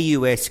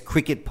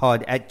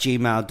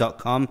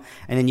 AUSCricketPod@gmail.com,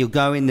 and then you'll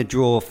go in the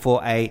draw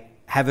for a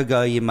Have a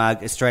Go Your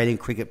Mug Australian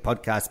Cricket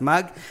Podcast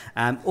mug.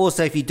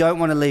 Also, if you don't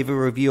want to leave a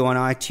review on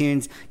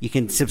iTunes, you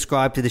can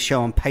subscribe to the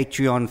show on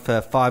Patreon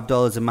for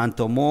 $5 a month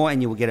or more,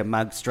 and you will get a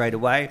mug straight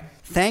away.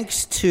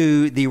 Thanks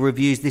to the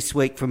reviews this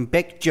week from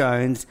Beck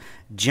Jones,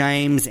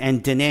 James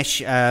and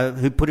Dinesh,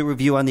 who put a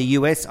review on the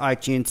US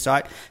iTunes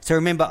site. So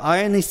remember,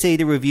 I only see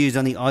the reviews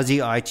on the Aussie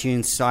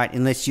iTunes site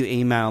unless you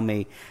email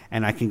me,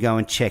 and I can go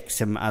and check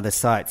some other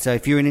sites. So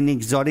if you're in an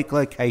exotic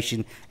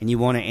location and you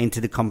want to enter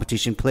the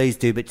competition, please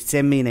do, but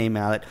send me an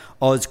email at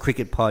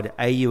AusCricketPod,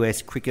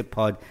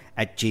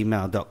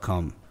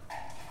 AUSCricketPod@gmail.com.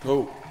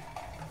 Oh,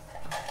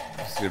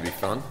 this is going to be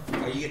fun.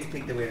 Oh, you get to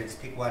pick the winner. Just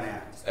pick one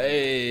out.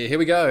 Hey, here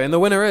we go. And the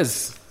winner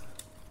is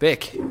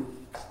Beck.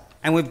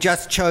 And we've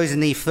just chosen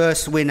the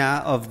first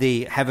winner of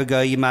the Have a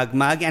Go Your Mug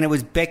mug, and it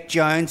was Beck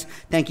Jones.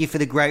 Thank you for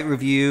the great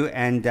review,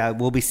 and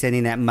we'll be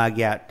sending that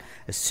mug out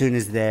as soon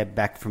as they're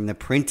back from the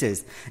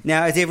printers.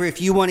 Now, as ever,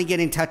 if you want to get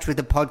in touch with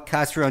the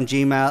podcast, we're on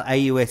Gmail,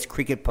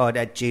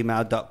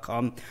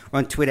 AUSCricketPod@gmail.com. We're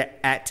on Twitter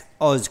at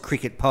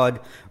AusCricketPod.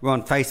 We're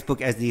on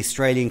Facebook as the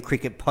Australian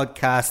Cricket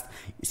Podcast.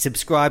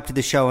 Subscribe to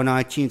the show on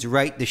iTunes,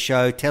 rate the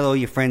show, tell all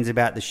your friends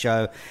about the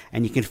show,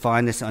 and you can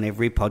find us on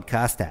every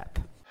podcast app.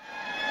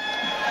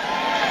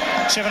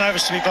 7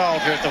 overs to be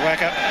bowled here at the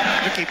Wacker.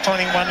 Ricky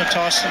Ponting won the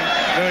toss, and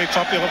very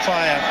popular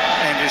player,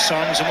 Andrew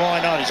Symonds, and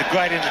why not? He's a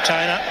great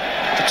entertainer.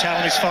 The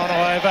talent is final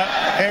over.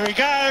 Here he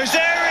goes,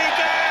 there he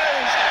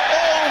goes!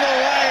 All the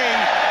way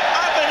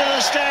up into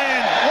the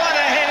stand. One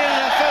ahead into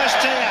the first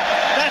tier.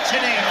 That's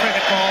hitting a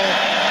cricket ball.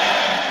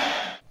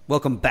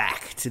 Welcome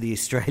back to the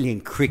Australian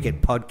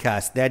Cricket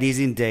Podcast. That is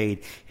indeed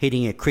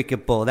hitting a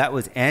cricket ball. That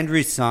was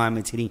Andrew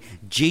Symonds hitting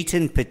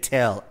Jeetan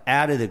Patel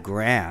out of the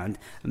ground.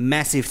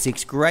 Massive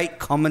six. Great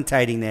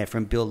commentating there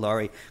from Bill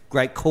Laurie.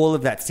 Great call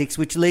of that six,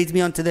 which leads me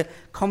on to the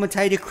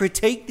commentator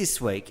critique this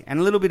week. And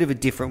a little bit of a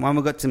different one.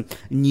 We've got some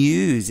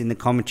news in the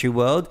commentary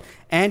world.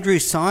 Andrew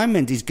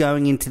Symonds is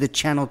going into the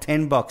Channel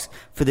 10 box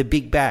for the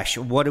Big Bash.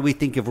 What do we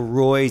think of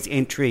Roy's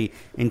entry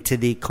into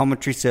the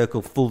commentary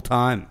circle full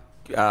time?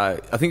 I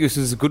think this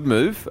is a good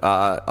move.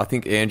 I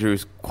think Andrew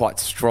is quite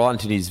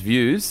strident in his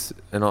views,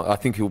 and I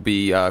think he'll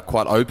be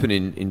quite open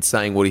in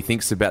saying what he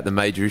thinks about the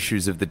major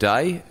issues of the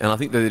day. And I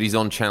think that he's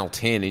on Channel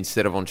 10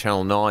 instead of on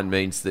Channel 9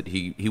 means that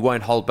he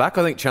won't hold back.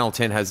 I think Channel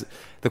 10 has...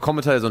 The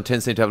commentators on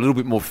 10 seem to have a little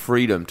bit more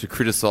freedom to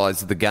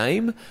criticise the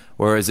game,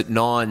 whereas at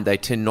 9 they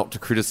tend not to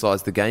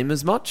criticise the game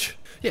as much.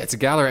 Yeah, it's a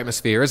gala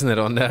atmosphere, isn't it,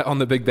 on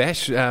the Big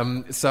Bash?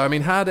 So, I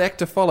mean, hard act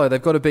to follow.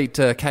 They've got to beat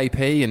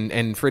KP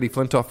and Freddie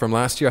Flintoff from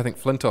last year. I think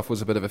Flintoff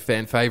was a bit of a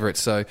fan favourite.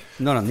 So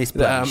not on this show,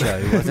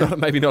 was it?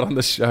 Maybe not on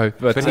this show.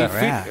 But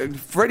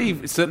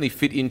Freddie certainly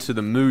fit into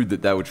the mood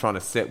that they were trying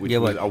to set, which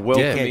was a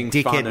welcoming,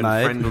 fun and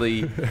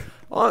friendly...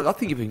 I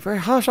think you're being very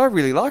harsh. I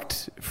really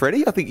liked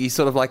Freddie. I think he's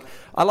sort of like...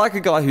 I like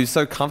a guy who's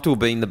so comfortable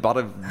being the butt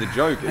of the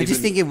joke. I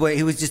just think he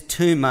was just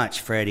too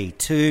much Freddie.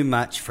 Too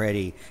much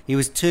Freddie. He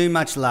was too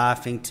much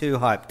laughing, too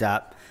hyped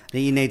up.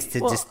 He needs to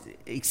just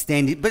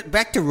extend it. But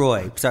back to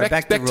Roy. Sorry,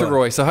 back to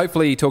Roy. So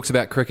hopefully he talks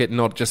about cricket,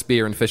 not just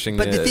beer and fishing.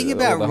 But the thing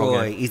about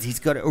Roy is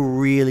he's got a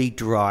really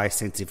dry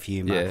sense of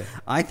humour. Yeah.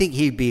 I think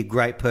he'd be a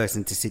great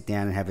person to sit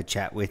down and have a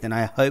chat with, and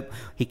I hope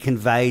he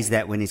conveys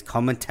that when he's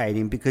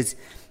commentating, because...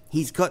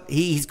 he's got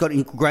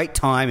great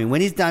timing.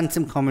 When he's done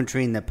some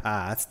commentary in the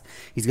past,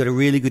 he's got a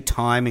really good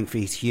timing for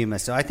his humour.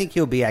 So I think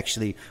he'll be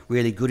actually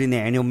really good in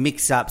there, and he'll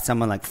mix up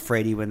someone like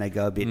Freddie when they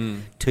go a bit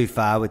too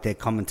far with their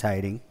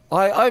commentating.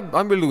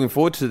 I'm really looking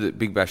forward to the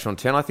Big Bash on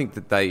 10. I think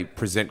that they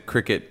present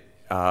cricket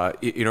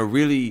in a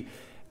really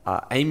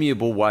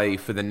amiable way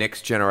for the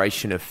next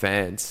generation of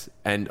fans.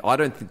 And I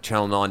don't think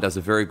Channel 9 does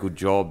a very good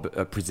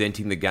job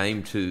presenting the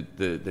game to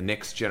the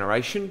next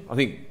generation. I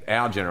think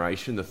our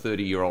generation, the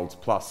 30-year-olds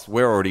plus,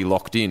 we're already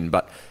locked in.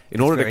 But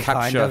in order to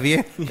capture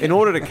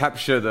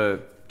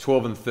the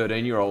 12 and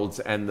 13-year-olds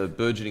and the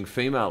burgeoning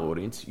female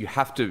audience, you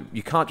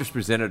can't just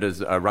present it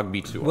as a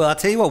rugby tour. Well, I'll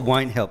tell you what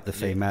won't help the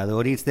female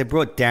audience. They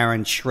brought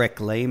Darren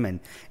Shrek Lehman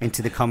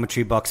into the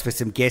commentary box for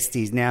some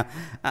guesties. Now,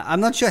 I'm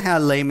not sure how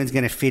Lehman's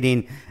going to fit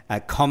in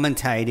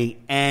commentating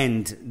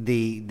and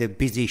the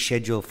busy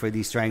schedule for the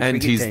Australian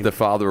cricket team. And he's the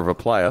father of a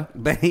player.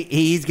 But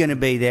he's going to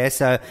be there,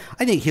 so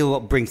I think he'll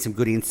bring some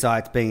good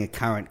insights being a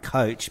current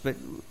coach. But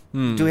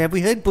have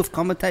we heard Buff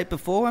commentate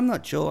before? I'm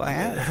not sure I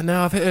have.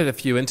 No, I've heard a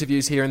few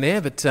interviews here and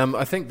there, but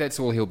I think that's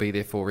all he'll be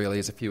there for, really,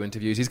 is a few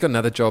interviews. He's got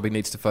another job he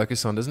needs to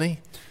focus on, doesn't he?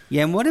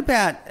 Yeah, and what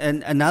about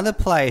another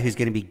player who's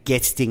going to be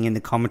guesting in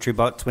the commentary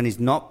box when he's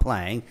not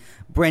playing?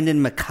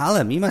 Brendan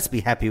McCullum. You must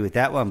be happy with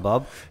that one,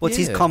 Bob. What's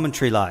his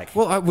commentary like?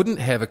 Well, I wouldn't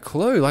have a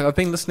clue. Like, I've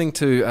been listening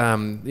to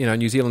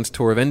New Zealand's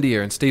tour of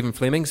India, and Stephen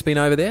Fleming's been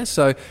over there,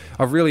 so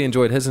I've really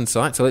enjoyed his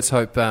insight. So let's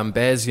hope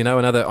Baz,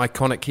 another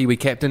iconic Kiwi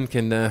captain,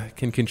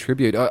 can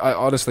contribute. I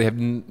honestly have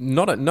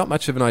not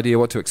much of an idea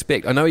what to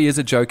expect. I know he is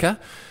a joker.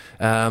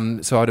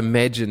 So I'd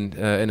imagine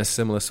in a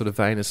similar sort of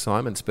vein as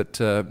Simon's, but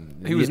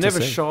he was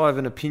never shy of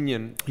an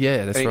opinion.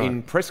 Yeah, that's right.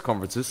 In press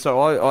conferences. So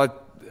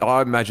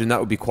I imagine that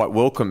would be quite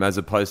welcome, as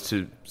opposed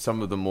to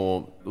some of the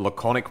more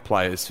laconic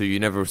players who you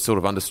never sort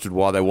of understood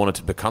why they wanted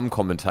to become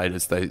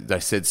commentators. They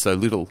said so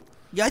little.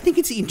 Yeah, I think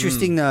it's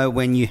interesting, though,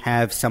 when you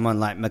have someone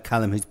like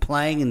McCullum who's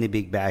playing in the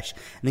Big Bash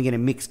and they're going to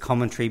mix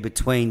commentary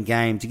between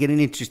games. You get an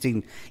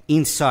interesting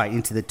insight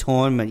into the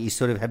tournament. You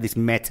sort of have this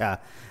meta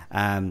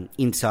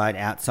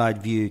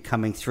inside-outside view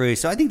coming through.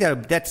 So I think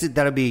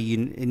that'll be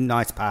a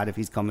nice part of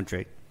his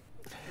commentary.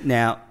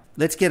 Now,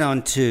 let's get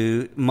on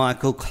to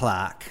Michael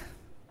Clarke.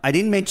 I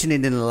didn't mention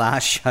it in the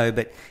last show,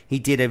 but he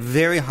did a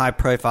very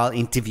high-profile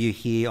interview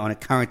here on a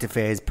current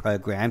affairs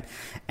program.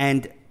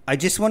 And I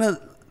just want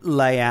to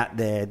lay out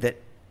there that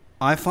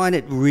I find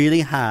it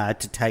really hard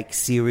to take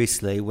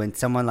seriously when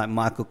someone like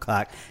Michael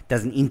Clarke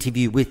does an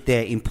interview with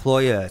their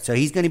employer. So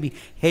he's going to be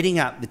heading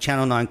up the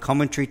Channel 9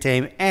 commentary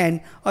team,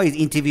 and he's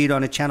interviewed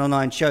on a Channel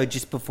 9 show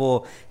just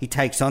before he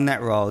takes on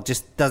that role.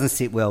 Just doesn't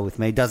sit well with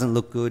me, doesn't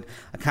look good.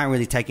 I can't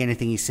really take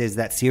anything he says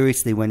that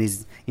seriously when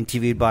he's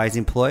interviewed by his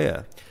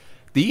employer.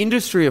 The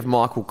industry of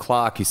Michael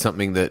Clarke is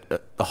something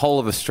that the whole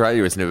of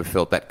Australia has never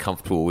felt that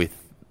comfortable with.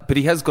 But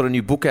he has got a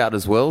new book out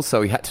as well,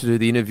 so he had to do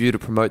the interview to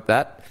promote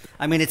that.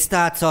 I mean, it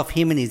starts off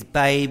him and his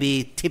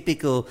baby,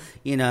 typical,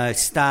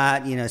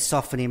 start,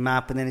 soften him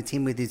up, and then it's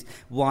him with his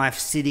wife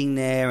sitting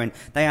there, and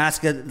they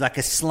ask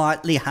a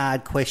slightly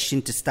hard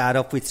question to start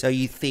off with, so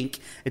you think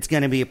it's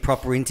going to be a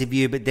proper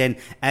interview, but then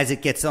as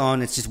it gets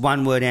on, it's just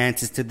one-word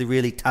answers to the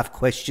really tough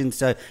questions,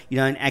 so you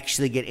don't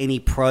actually get any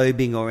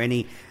probing or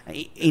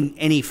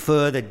any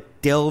further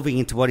delving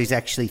into what he's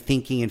actually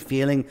thinking and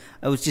feeling.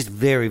 It was just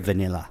very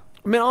vanilla.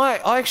 I mean,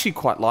 I actually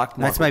quite liked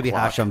Michael That's maybe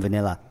Clarke. Harsh on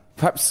vanilla.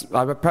 Perhaps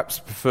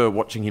prefer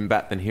watching him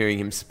bat than hearing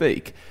him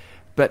speak.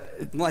 But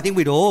I think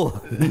we'd all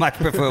much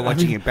prefer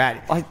watching him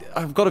bat.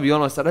 I've got to be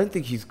honest, I don't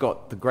think he's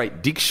got the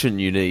great diction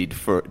you need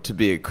to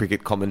be a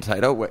cricket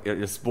commentator.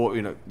 A sport,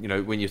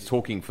 when you're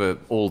talking for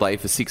all day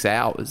for 6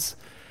 hours.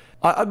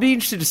 I'd be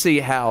interested to see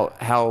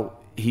how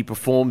he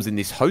performs in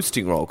this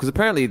hosting role, because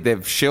apparently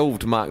they've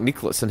shelved Mark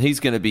Nicholas and he's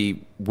going to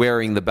be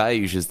wearing the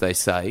beige, as they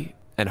say,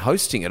 and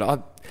hosting it.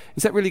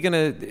 Is that really going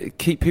to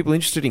keep people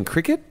interested in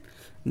cricket?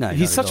 No,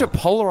 he's such a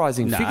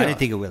polarising figure. I don't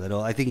think it will at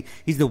all. I think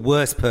he's the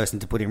worst person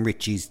to put in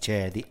Richie's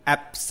chair, the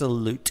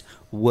absolute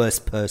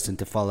worst person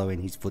to follow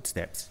in his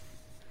footsteps.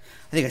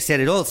 I think I said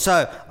it all.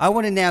 So I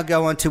want to now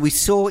go on to, we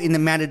saw in the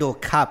Matador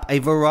Cup a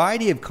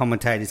variety of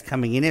commentators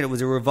coming in. It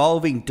was a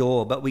revolving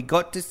door, but we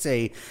got to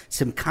see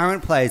some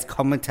current players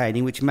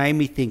commentating, which made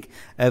me think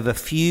of a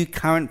few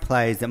current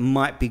players that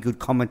might be good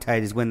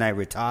commentators when they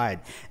retired.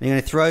 And I'm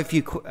going to throw a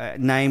few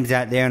names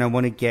out there, and I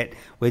want to get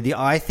whether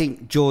I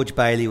think George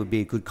Bailey would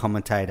be a good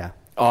commentator.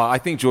 Oh, I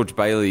think George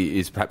Bailey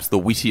is perhaps the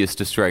wittiest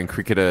Australian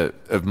cricketer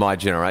of my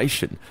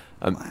generation.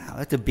 Wow,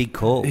 that's a big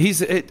call.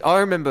 I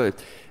remember...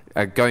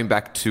 going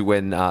back to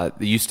when there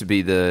used to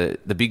be the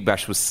Big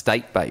Bash was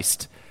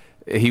state-based,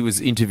 he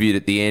was interviewed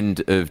at the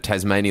end of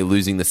Tasmania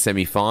losing the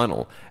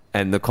semi-final,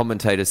 and the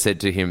commentator said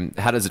to him,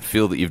 "How does it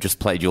feel that you've just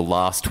played your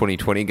last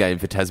 2020 game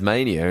for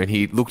Tasmania?" And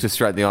he looked us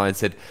straight in the eye and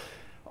said,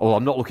 "Oh,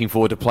 I'm not looking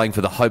forward to playing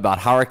for the Hobart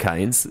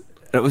Hurricanes."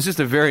 And it was just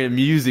a very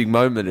amusing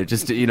moment. It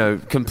just,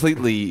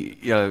 completely,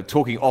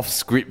 talking off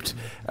script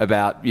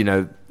about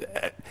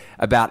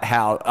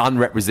how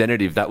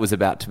unrepresentative that was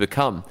about to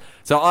become.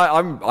 So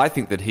I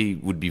think that he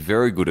would be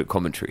very good at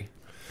commentary.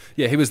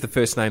 Yeah, he was the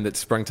first name that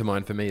sprung to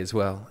mind for me as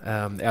well.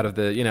 Out of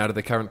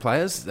the current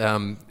players,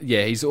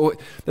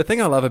 the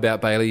thing I love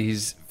about Bailey,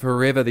 he's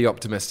forever the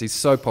optimist. He's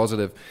so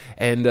positive,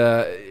 and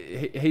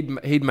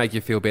he'd make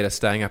you feel better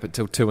staying up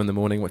until 2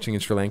 a.m. watching in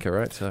Sri Lanka,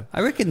 right? So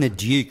I reckon the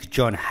Duke,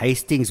 John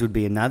Hastings, would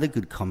be another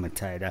good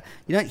commentator.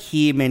 You don't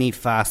hear many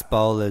fast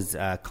bowlers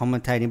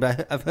commentating,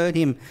 but I've heard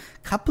him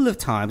a couple of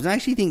times. I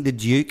actually think the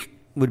Duke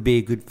would be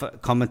a good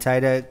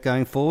commentator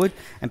going forward,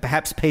 and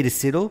perhaps Peter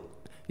Siddle.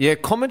 Yeah,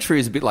 commentary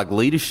is a bit like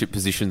leadership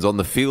positions on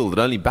the field, that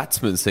only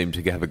batsmen seem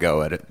to have a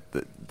go at it.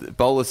 The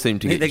bowlers seem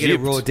to get They get a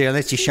gypped. raw deal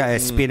unless you show a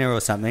spinner or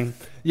something.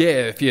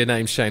 yeah, if your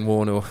name's Shane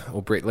Warne or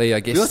Brett Lee, I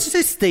guess. We also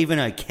saw Stephen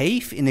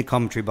O'Keefe in the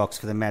commentary box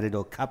for the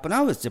Matador Cup, and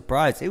I was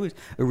surprised. He was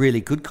a really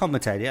good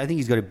commentator. I think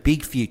he's got a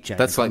big future.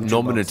 That's like in the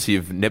commentary box.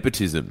 nominative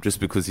nepotism. Just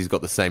because he's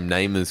got the same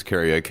name as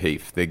Kerry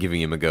O'Keefe, they're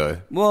giving him a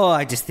go. Well,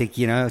 I just think,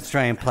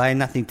 Australian player,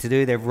 nothing to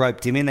do. They've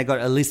roped him in. They got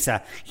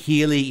Alyssa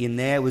Healy in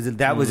there.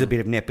 That was a bit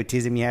of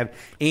nepotism. You have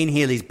Ian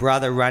Healy's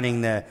brother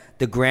running the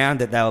ground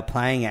that they were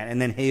playing at,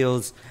 and then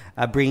Heels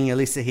bringing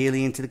Alyssa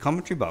Healy into the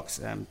commentary box.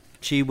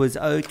 She was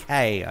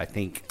okay, I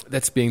think.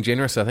 That's being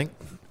generous, I think.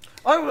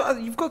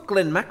 You've got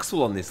Glenn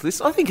Maxwell on this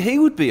list. I think he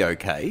would be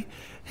okay.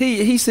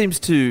 He seems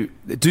to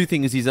do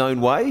things his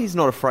own way. He's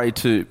not afraid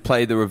to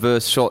play the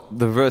reverse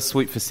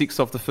sweep for 6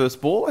 off the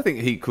first ball. I think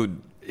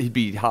he'd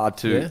be hard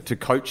to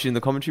coach in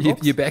the commentary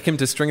box. You back him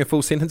to string a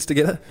full sentence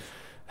together?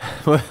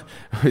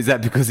 Is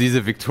that because he's a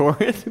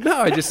Victorian?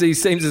 No, he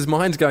seems his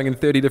mind's going in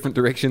 30 different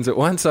directions at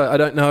once. I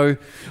don't know.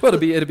 Well,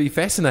 it'd be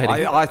fascinating.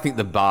 I think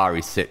the bar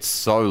is set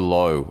so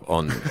low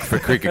for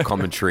cricket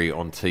commentary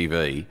on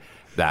TV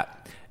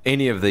that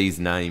any of these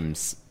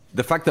names,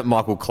 the fact that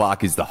Michael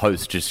Clarke is the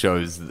host just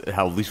shows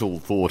how little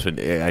thought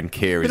and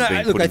care is being put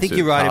into. Look, I think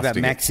you're right about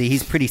casting it. Maxi.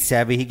 He's pretty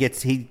savvy.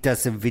 He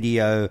does some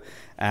video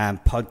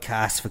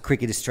podcasts for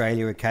Cricket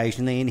Australia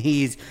occasionally, and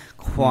he is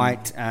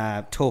quite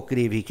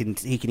talkative. He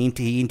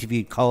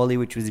interviewed Kohli,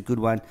 which was a good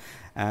one.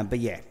 But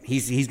yeah,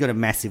 he's got a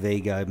massive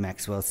ego,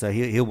 Maxwell. So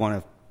he'll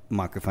want a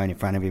microphone in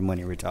front of him when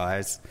he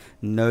retires.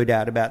 No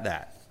doubt about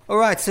that. All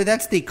right, so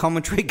that's the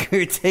commentary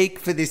critique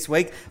for this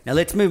week. Now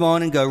let's move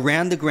on and go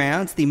round the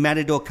grounds. The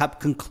Matador Cup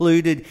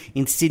concluded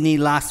in Sydney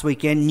last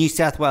weekend. New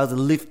South Wales are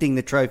lifting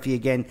the trophy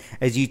again,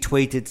 as you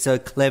tweeted so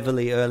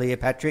cleverly earlier,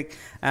 Patrick.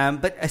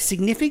 But a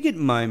significant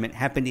moment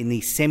happened in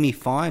the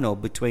semi-final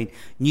between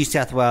New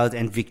South Wales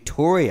and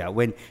Victoria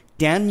when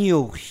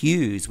Daniel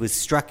Hughes was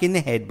struck in the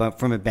head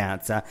from a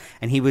bouncer,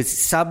 and he was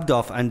subbed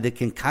off under the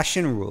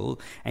concussion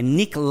rule, and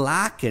Nick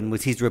Larkin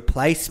was his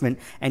replacement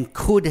and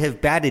could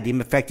have batted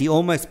him. In fact, he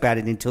almost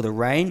batted until the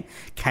rain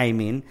came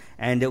in,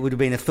 and it would have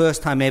been the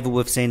first time ever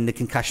we've seen the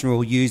concussion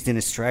rule used in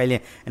Australia,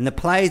 and the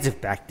players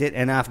have backed it.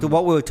 And after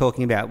what we were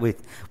talking about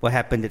with what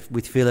happened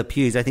with Phillip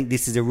Hughes, I think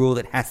this is a rule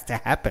that has to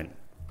happen.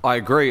 I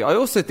agree. I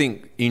also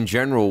think, in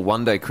general,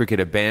 one-day cricket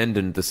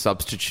abandoned the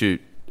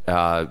substitute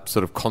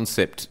sort of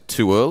concept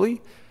too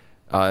early.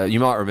 You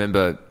might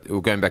remember,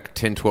 going back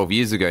 10, 12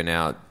 years ago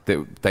now,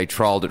 that they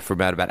trialled it for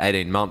about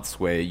 18 months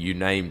where you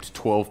named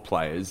 12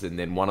 players and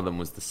then one of them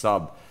was the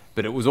sub.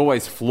 But it was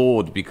always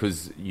flawed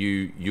because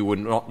you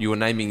were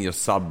naming your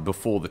sub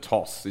before the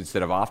toss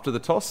instead of after the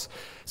toss.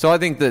 So I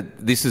think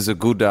that this is a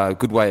good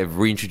way of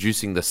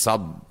reintroducing the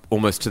sub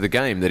almost to the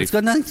game. That it's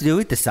got nothing to do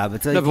with the sub.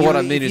 It's no, but what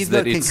I mean if is you've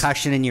that got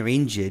concussion and you're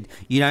injured,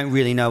 you don't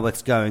really know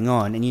what's going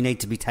on, and you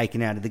need to be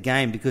taken out of the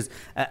game because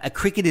a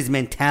cricketer's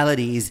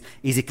mentality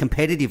is a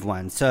competitive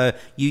one. So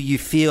you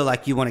feel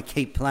like you want to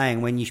keep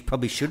playing when you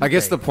probably shouldn't. I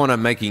guess the point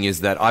I'm making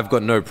is that I've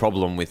got no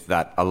problem with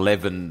that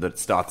 11 that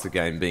starts a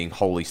game being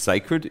wholly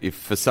sacred. If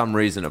for some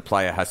reason a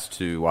player has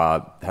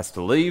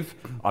to leave,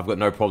 I've got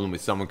no problem with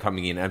someone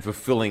coming in and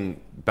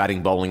fulfilling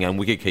batting, bowling and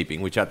wicket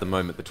keeping, which at the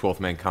moment the 12th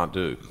man can't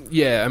do.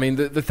 Yeah, I mean,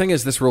 the thing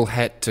is, this rule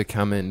had to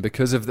come in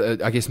because of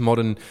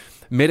modern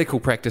medical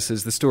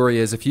practices. The story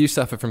is, if you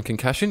suffer from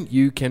concussion,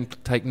 you can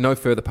take no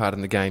further part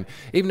in the game,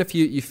 even if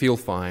you feel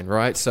fine,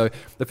 right? So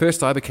the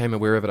first I became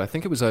aware of it, I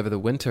think it was over the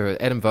winter.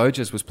 Adam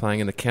Voges was playing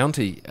in the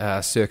county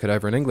circuit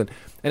over in England,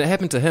 and it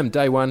happened to him.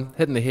 Day one,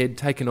 hit in the head,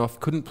 taken off,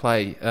 couldn't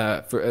play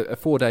for a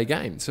 4-day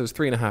game. So it was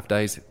 3.5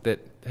 days that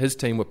his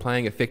team were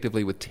playing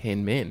effectively with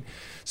 10 men.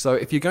 So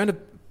if you're going to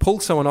pull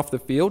someone off the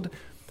field,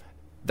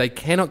 they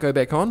cannot go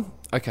back on.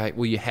 Okay,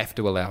 well, you have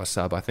to allow a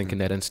sub, I think, in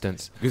that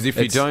instance. Because if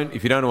you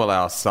don't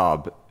allow a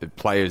sub,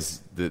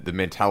 players, the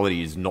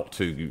mentality is not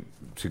to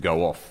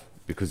go off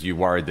because you're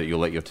worried that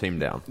you'll let your team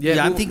down.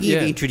 Yeah, I'm thinking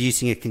of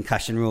introducing a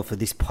concussion rule for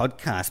this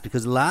podcast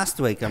because last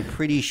week I'm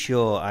pretty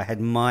sure I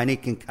had minor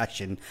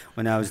concussion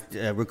when I was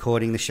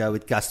recording the show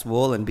with Gus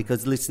Wallen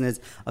because, listeners,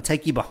 I'll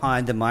take you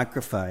behind the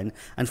microphone.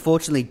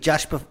 Unfortunately,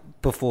 just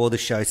before the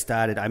show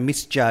started, I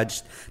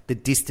misjudged the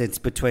distance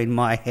between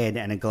my head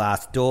and a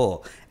glass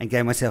door and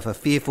gave myself a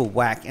fearful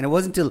whack. And it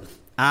wasn't until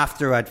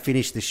after I'd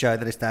finished the show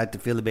that I started to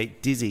feel a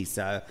bit dizzy.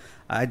 So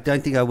I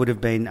don't think I would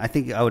have been... I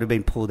think I would have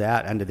been pulled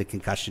out under the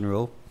concussion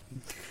rule.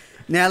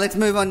 Now, let's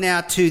move on now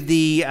to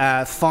the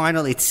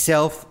final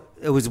itself.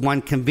 It was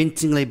won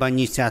convincingly by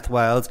New South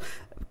Wales.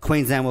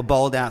 Queensland were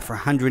bowled out for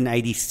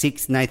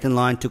 186. Nathan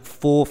Lyon took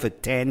 4 for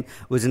 10. It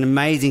was an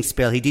amazing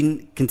spell. He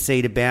didn't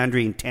concede a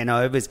boundary in 10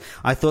 overs.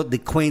 I thought the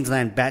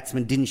Queensland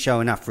batsmen didn't show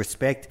enough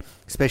respect,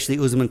 especially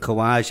Usman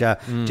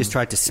Khawaja. Just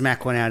tried to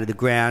smack one out of the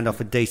ground off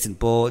a decent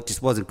ball. It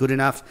just wasn't good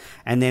enough.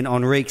 And then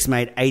Enriques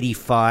made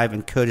 85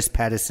 and Curtis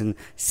Patterson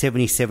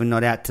 77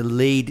 not out to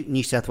lead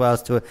New South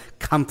Wales to a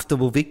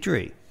comfortable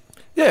victory.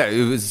 Yeah,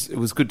 it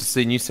was good to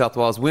see New South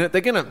Wales win it.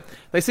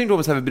 They seem to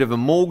almost have a bit of a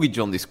mortgage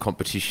on this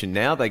competition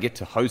now. They get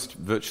to host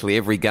virtually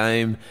every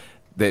game.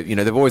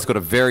 They've always got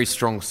a very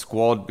strong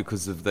squad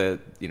because of the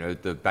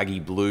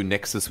baggy blue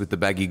nexus with the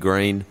baggy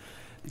green.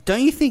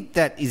 Don't you think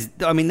that is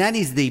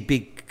the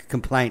big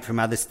complaint from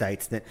other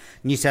states, that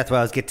New South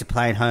Wales get to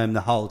play at home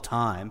the whole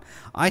time?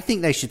 I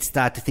think they should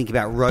start to think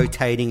about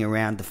rotating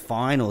around the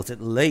finals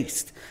at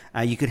least.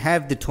 You could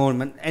have the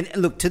tournament, and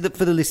look, for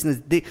the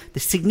listeners, the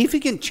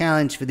significant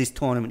challenge for this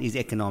tournament is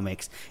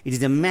economics. It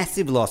is a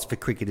massive loss for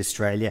Cricket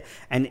Australia,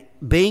 and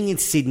being in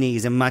Sydney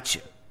is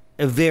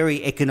a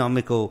very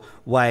economical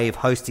way of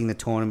hosting the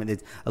tournament.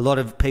 There's a lot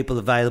of people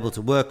available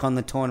to work on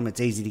the tournament.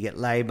 It's easy to get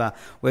labour.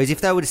 Whereas if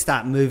they were to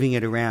start moving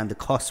it around, the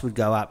costs would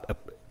go up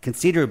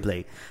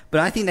considerably.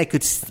 But I think they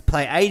could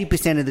play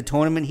 80% of the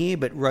tournament here,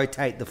 but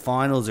rotate the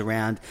finals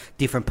around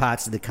different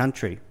parts of the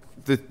country.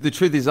 The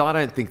truth is, I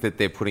don't think that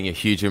they're putting a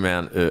huge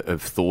amount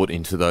of thought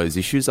into those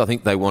issues. I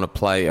think they want to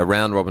play a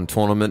round-robin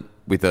tournament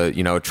with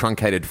a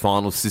truncated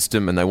final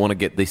system, and they want to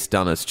get this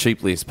done as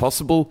cheaply as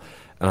possible.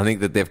 And I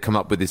think that they've come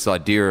up with this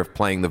idea of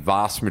playing the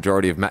vast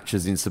majority of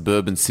matches in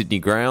suburban Sydney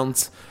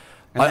grounds.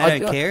 And I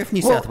don't care if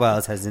New South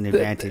Wales has an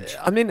advantage.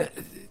 I mean,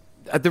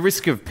 at the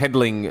risk of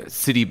peddling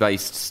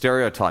city-based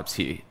stereotypes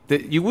here,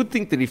 you would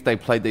think that if they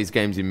played these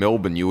games in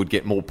Melbourne, you would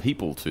get more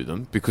people to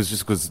them,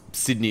 because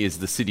Sydney is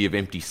the city of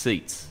empty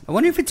seats. I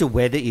wonder if it's a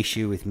weather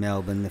issue with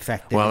Melbourne, the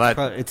fact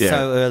that it's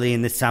so early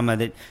in the summer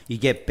that you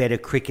get better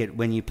cricket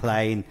when you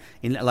play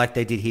in like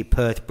they did here,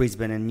 Perth,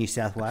 Brisbane and New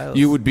South Wales.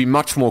 You would be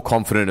much more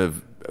confident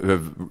of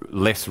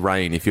less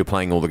rain if you're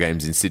playing all the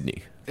games in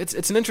Sydney.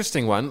 It's an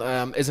interesting one.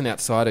 As an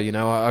outsider,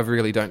 I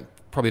really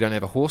probably don't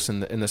have a horse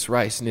in this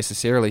race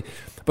necessarily,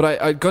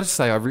 but I've got to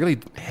say I really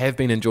have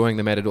been enjoying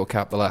the Matador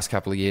Cup the last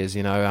couple of years.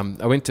 I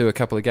went to a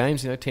couple of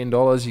games.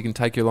 $10, you can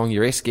take you along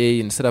your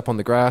esky and sit up on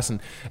the grass, and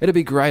it'd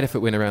be great if it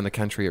went around the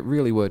country. It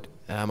really would.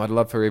 I'd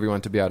love for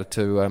everyone to be able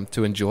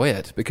to enjoy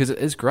it, because it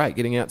is great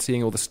getting out,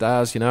 seeing all the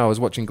stars. I was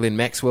watching Glenn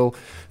Maxwell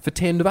for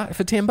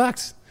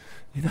 $10.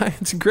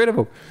 It's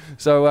incredible.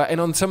 So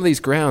and on some of these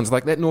grounds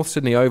like that North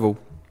Sydney Oval,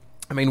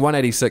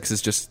 186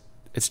 is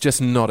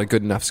just not a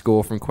good enough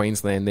score from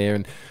Queensland there,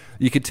 and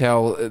you could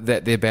tell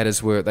that their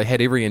batters they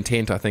had every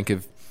intent, I think,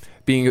 of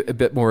being a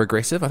bit more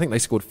aggressive. I think they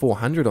scored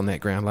 400 on that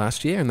ground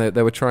last year, and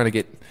they were trying to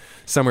get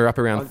somewhere up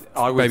around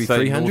maybe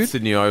 300. North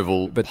Sydney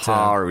Oval, but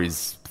par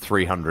is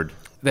 300.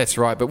 That's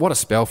right, but what a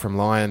spell from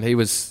Lyon. He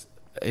was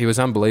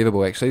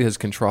unbelievable, actually, his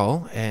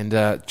control and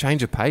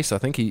change of pace. I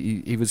think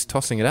he was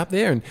tossing it up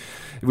there, and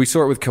we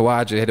saw it with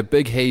Khawaja. He had a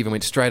big heave and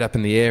went straight up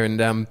in the air,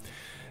 and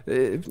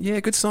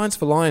good signs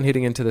for Lyon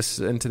heading into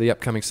the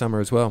upcoming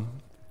summer as well.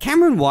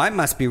 Cameron White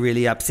must be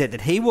really upset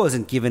that he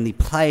wasn't given the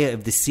Player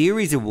of the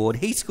Series award.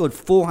 He scored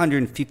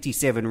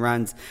 457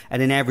 runs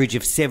at an average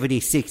of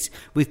 76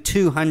 with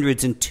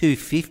 200s and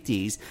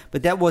 250s,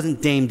 but that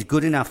wasn't deemed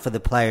good enough for the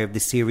Player of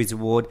the Series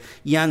award.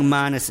 Young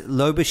Marnus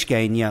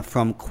Labuschagne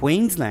from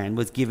Queensland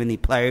was given the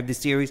Player of the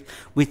Series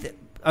with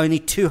only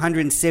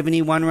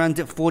 271 runs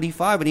at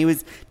 45, and he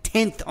was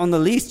 10th on the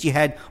list. You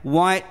had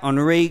White,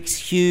 Enriques,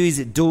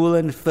 Hughes,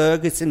 Doolan,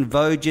 Ferguson,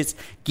 Voges,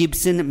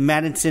 Gibson,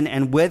 Maddinson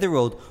and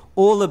Weatherald,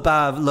 all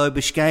above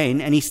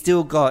Labuschagne, and he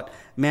still got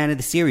Man of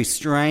the Series.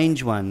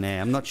 Strange one there.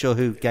 I'm not sure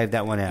who gave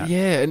that one out.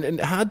 Yeah, and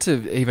hard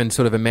to even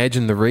sort of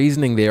imagine the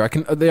reasoning there.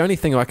 The only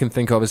thing I can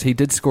think of is he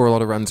did score a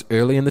lot of runs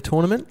early in the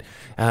tournament,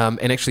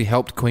 and actually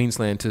helped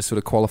Queensland to sort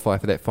of qualify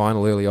for that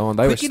final early on.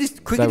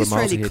 Cricket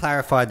Australia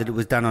clarified that it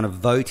was done on a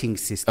voting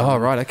system. Oh,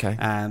 right, okay.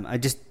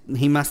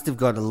 He must have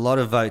got a lot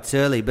of votes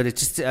early, but it's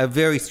just a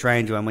very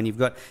strange one when you've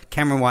got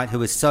Cameron White, who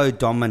was so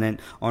dominant,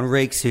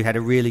 Enriques, who had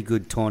a really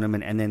good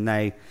tournament, and then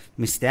they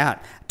missed out.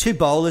 Two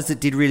bowlers that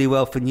did really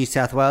well for New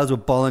South Wales were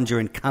Bollinger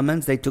and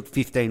Cummins. They took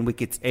 15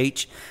 wickets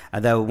each.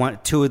 They were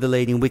two of the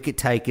leading wicket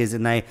takers,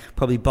 and they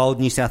probably bowled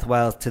New South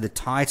Wales to the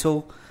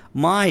title.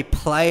 My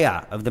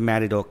player of the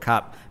Matador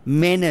Cup,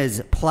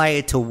 Mena's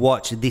player to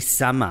watch this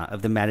summer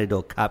of the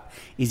Matador Cup,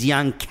 is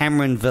young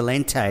Cameron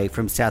Valente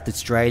from South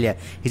Australia.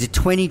 He's a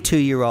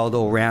 22-year-old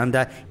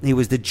all-rounder. He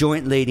was the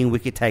joint leading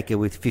wicket taker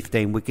with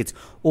 15 wickets.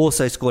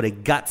 Also scored a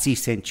gutsy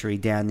century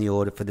down the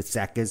order for the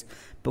Sackers.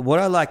 But what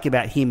I like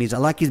about him is I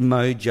like his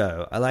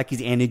mojo, I like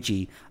his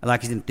energy, I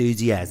like his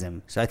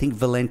enthusiasm. So I think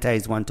Valente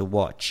is one to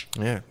watch.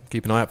 Yeah,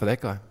 keep an eye out for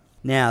that guy.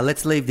 Now,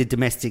 let's leave the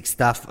domestic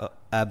stuff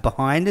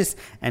behind us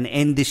and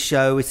end this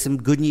show with some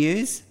good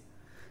news.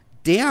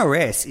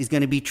 DRS is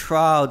going to be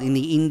trialled in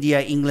the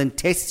India-England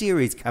Test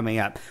Series coming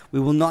up. We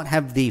will not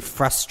have the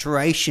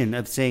frustration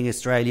of seeing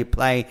Australia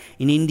play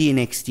in India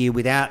next year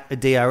without a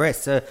DRS.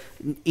 So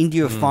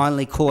India have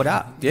finally caught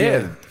up.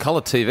 Yeah,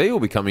 colour TV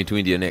will be coming to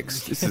India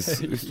next. This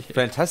is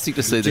fantastic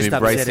to see them Just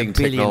upset embracing 1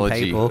 billion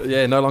technology. people.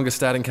 Yeah, no longer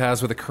starting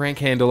cars with a crank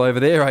handle over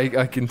there.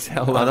 I can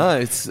tell. I know.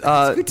 It's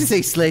Good to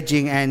see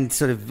sledging and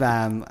sort of,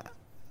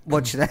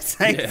 what should I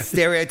say,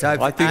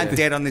 stereotypes aren't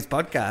dead on this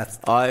podcast.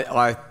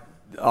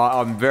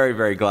 I'm very,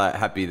 very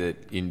happy that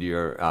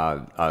India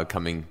are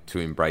coming to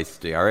embrace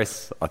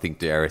DRS. I think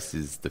DRS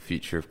is the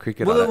future of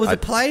cricket. Well, it was a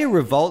player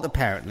revolt,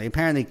 apparently.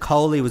 Apparently,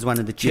 Kohli was one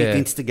of the chief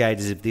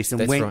instigators of this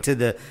and went to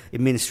the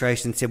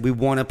administration and said, we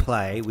want to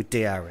play with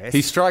DRS.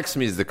 He strikes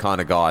me as the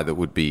kind of guy that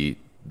would be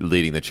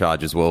leading the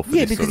charge as well for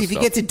yeah, this because sort of if he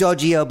stuff. gets a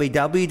dodgy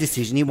LBW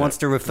decision, he wants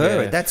to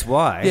refer it. That's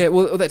why. Yeah,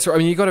 well, that's right. I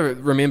mean, you've got to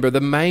remember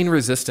the main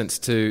resistance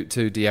to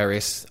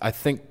DRS, I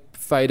think,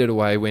 faded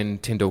away when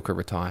Tendulkar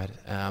retired.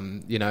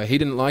 He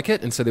didn't like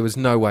it, and so there was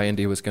no way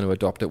India was going to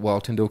adopt it while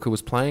Tendulkar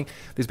was playing.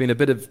 There's been a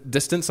bit of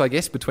distance, I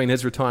guess, between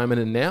his retirement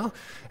and now,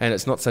 and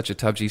it's not such a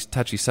touchy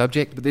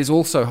subject. But there's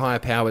also higher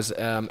powers.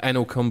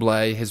 Anil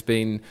Kumble has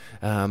been,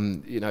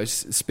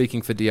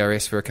 speaking for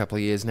DRS for a couple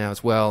of years now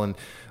as well, and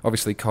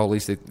obviously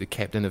Kohli's the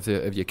captain of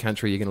your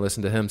country. You're going to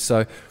listen to him.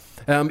 So,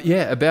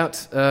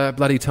 about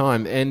bloody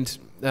time, and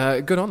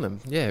good on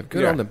them. Yeah,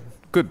 good on them.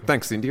 Good,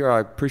 thanks, India.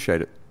 I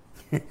appreciate it.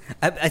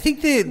 I think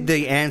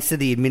the answer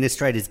the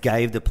administrators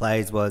gave the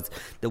players was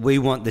that we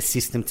want the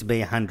system to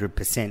be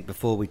 100%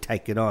 before we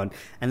take it on.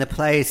 And the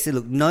players said,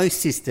 look, no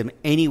system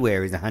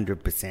anywhere is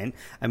 100%.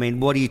 I mean,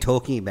 what are you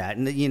talking about?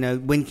 And,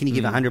 when can you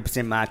give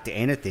 100% mark to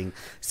anything?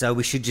 So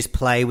we should just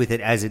play with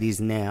it as it is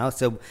now.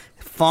 So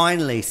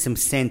finally, some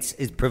sense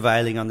is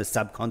prevailing on the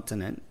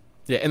subcontinent.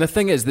 Yeah, and the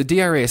thing is, the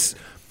DRS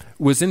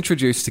was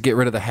introduced to get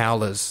rid of the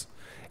howlers.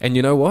 And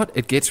you know what?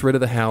 It gets rid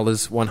of the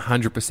howlers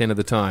 100% of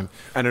the time.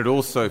 And it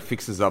also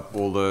fixes up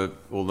all the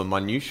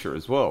minutiae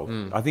as well.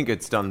 I think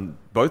it's done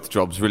both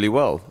jobs really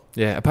well.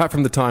 Yeah, apart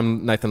from the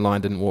time Nathan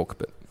Lyon didn't walk,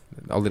 but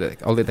I'll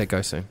let that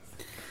go soon.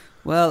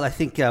 Well, I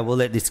think we'll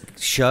let this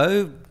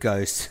show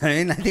go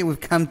soon. I think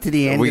we've come to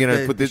the end. Are we going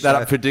to put that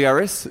up for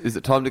DRS? Is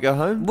it time to go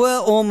home?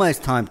 Well,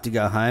 almost time to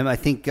go home. I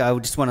think I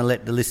just want to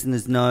let the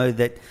listeners know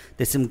that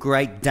there's some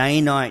great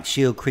day-night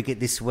Shield cricket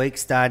this week,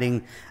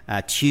 starting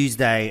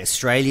Tuesday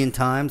Australian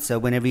time. So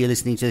whenever you're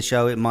listening to the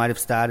show, it might have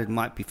started,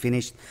 might be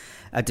finished.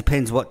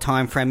 Depends what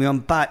time frame you're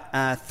on.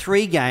 But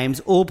 3 games,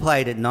 all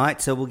played at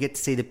night. So we'll get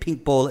to see the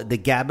pink ball at the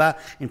Gabba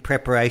in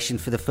preparation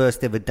for the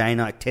first ever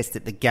day-night test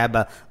at the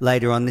Gabba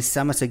later on this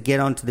summer. So get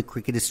onto the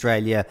Cricket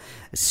Australia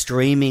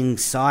streaming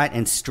site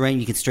and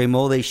stream. You can stream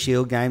all these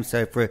Shield games.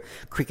 So for a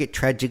cricket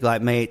tragic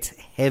like me, it's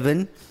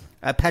heaven.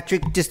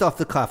 Patrick, just off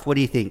the cuff, what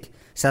do you think?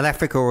 South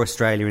Africa or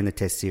Australia in the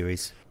test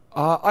series?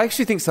 I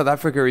actually think South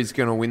Africa is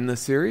going to win the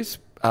series.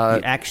 You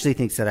actually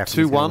think South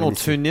Africa 2-1 or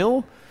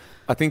 2-0?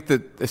 I think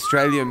that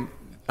Australia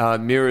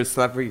mirrors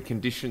South African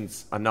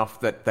conditions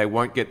enough that they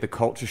won't get the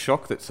culture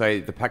shock that, say,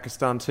 the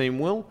Pakistan team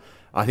will.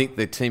 I think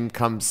the team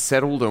comes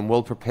settled and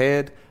well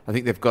prepared. I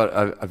think they've got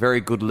a very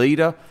good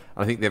leader.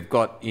 I think they've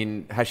got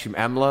in Hashim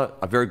Amla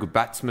a very good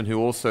batsman who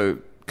also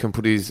can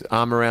put his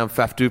arm around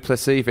Faf du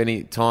Plessis if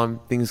any time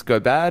things go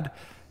bad.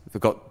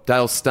 They've got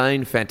Dale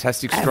Steyn,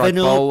 fantastic strike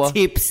bowler.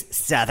 Tips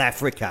South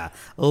Africa.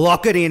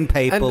 Lock it in,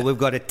 people. We've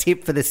got a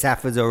tip for the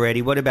Saffers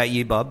already. What about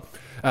you, Bob?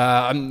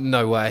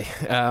 No way.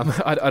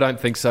 I don't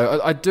think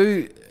so. I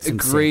do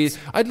agree.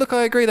 I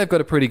agree they've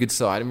got a pretty good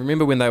side. And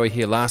remember when they were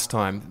here last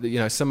time,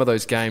 some of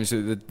those games,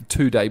 the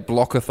 2-day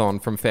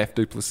blockathon from Faf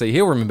du Plessis,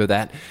 he'll remember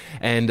that.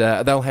 And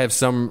they'll have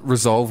some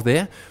resolve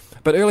there.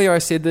 But earlier I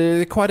said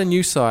they're quite a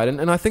new side,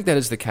 and I think that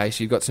is the case.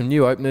 You've got some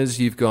new openers.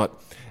 You've got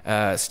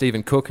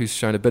Stephen Cook, who's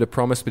shown a bit of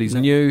promise, but he's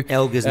new.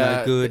 Elgar's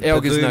no good.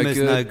 Elgar's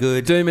no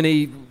good.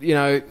 Duminy,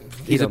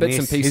 he's a bits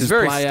and pieces He's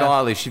very player.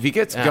 Stylish. If he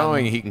gets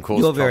going, he can cause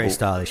You're trouble. very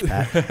stylish,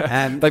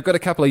 Pat. They've got a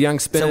couple of young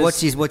spinners.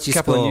 So what's your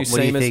couple score? Of new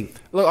What do you seamers. think?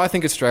 Look, I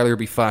think Australia will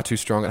be far too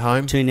strong at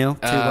home. 2-0,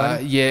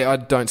 2-1? Yeah, I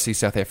don't see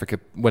South Africa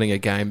winning a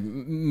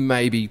game.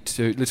 Maybe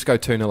let's go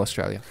 2-0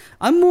 Australia.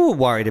 I'm more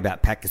worried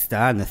about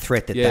Pakistan, the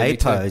threat that they me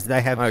too. pose.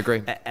 They have I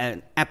agree.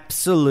 An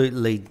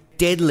absolutely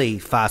deadly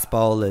fast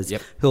bowlers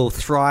who'll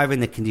thrive in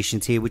the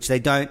conditions here, which they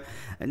don't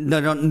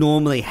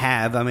normally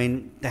have. I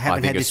mean, they haven't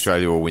I think had this.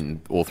 Australia will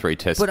win all 3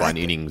 tests by an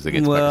innings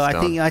against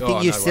Pakistan. I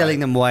think you're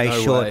selling them way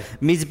No short. way.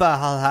 Misbah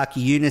al-Haq,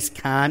 Yunus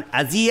Khan,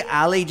 Azir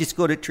Ali just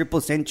scored a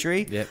triple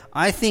century. Yep.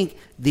 I think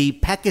the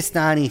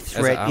Pakistani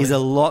threat is a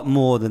lot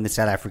more than the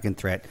South African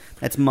threat.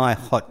 That's my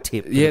hot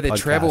tip. Yeah, they're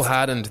travel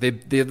hardened.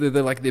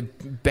 They're like they're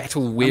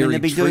battle weary.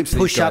 They've been doing troops, these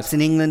push-ups guys.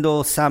 in England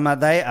all summer.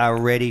 They are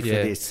ready for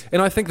this.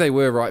 And I think they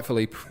were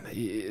rightfully.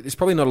 There's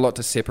probably not a lot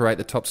to separate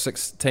the top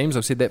 6 teams.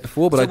 I've said that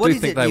before, but So I what do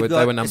is think it? they You've were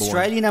got number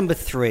Australia 1. number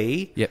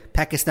 3, Yep.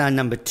 Pakistan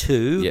number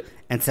 2, Yep.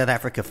 and South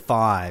Africa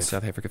 5.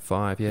 South Africa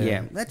 5. Yeah,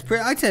 Yeah,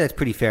 I'd say that's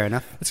pretty fair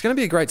enough. It's going to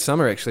be a great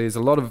summer. Actually, there's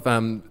a lot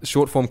of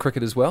short form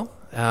cricket as well,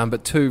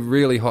 but 2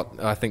 really hot.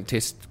 I think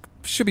tests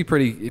should be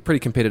pretty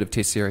competitive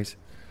test series.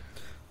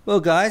 Well,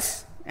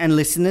 guys, And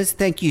listeners,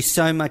 thank you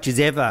so much as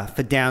ever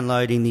for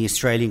downloading the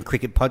Australian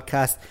Cricket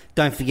Podcast.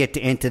 Don't forget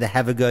to enter the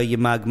Have a Go Your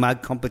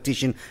Mug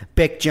competition.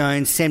 Beck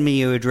Jones, send me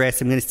your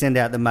address. I'm going to send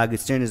out the mug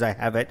as soon as I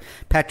have it.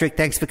 Patrick,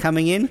 thanks for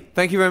coming in.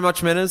 Thank you very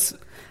much, Menners.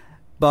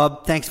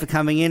 Bob, thanks for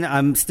coming in.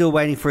 I'm still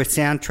waiting for a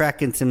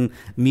soundtrack and some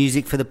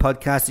music for the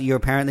podcast that you're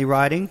apparently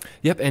writing.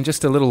 Yep, and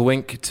just a little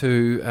wink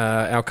to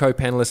our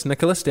co-panellist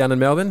Nicholas down in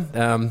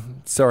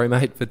Melbourne. Sorry,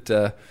 mate,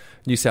 but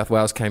New South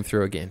Wales came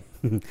through again.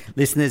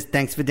 Listeners,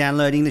 thanks for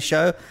downloading the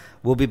show.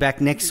 We'll be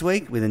back next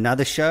week with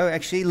another show.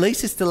 Actually,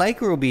 Lisa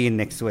Stalaker will be in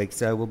next week,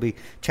 so we'll be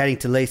chatting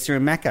to Lisa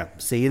and Macca.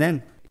 See you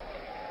then.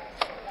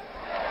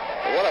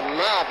 What a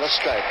marvellous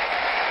stroke.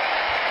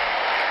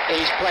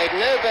 He's played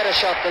no better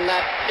shot than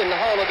that in the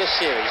whole of this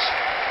series.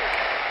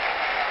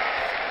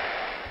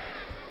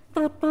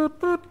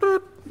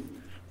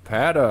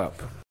 Pad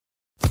up.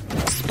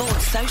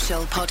 Sports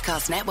Social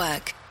Podcast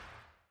Network.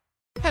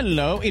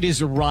 Hello, it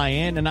is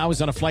Ryan, and I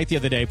was on a flight the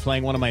other day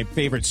playing one of my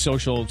favorite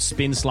social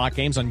spin slot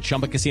games on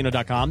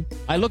ChumbaCasino.com.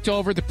 I looked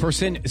over at the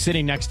person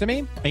sitting next to me,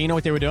 and you know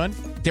what they were doing?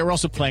 They were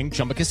also playing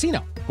Chumba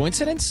Casino.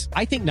 Coincidence?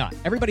 I think not.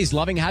 Everybody's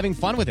loving having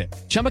fun with it.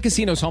 Chumba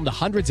Casino is home to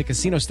hundreds of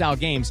casino-style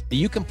games that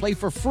you can play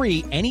for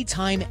free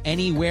anytime,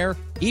 anywhere,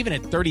 even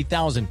at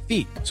 30,000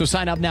 feet. So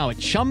sign up now at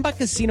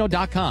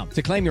ChumbaCasino.com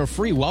to claim your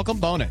free welcome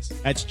bonus.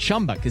 That's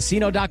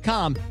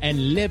ChumbaCasino.com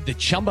and live the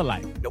Chumba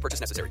life. No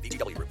purchase necessary.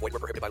 VGW. Void where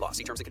prohibited by law.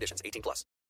 See terms and conditions. 18+.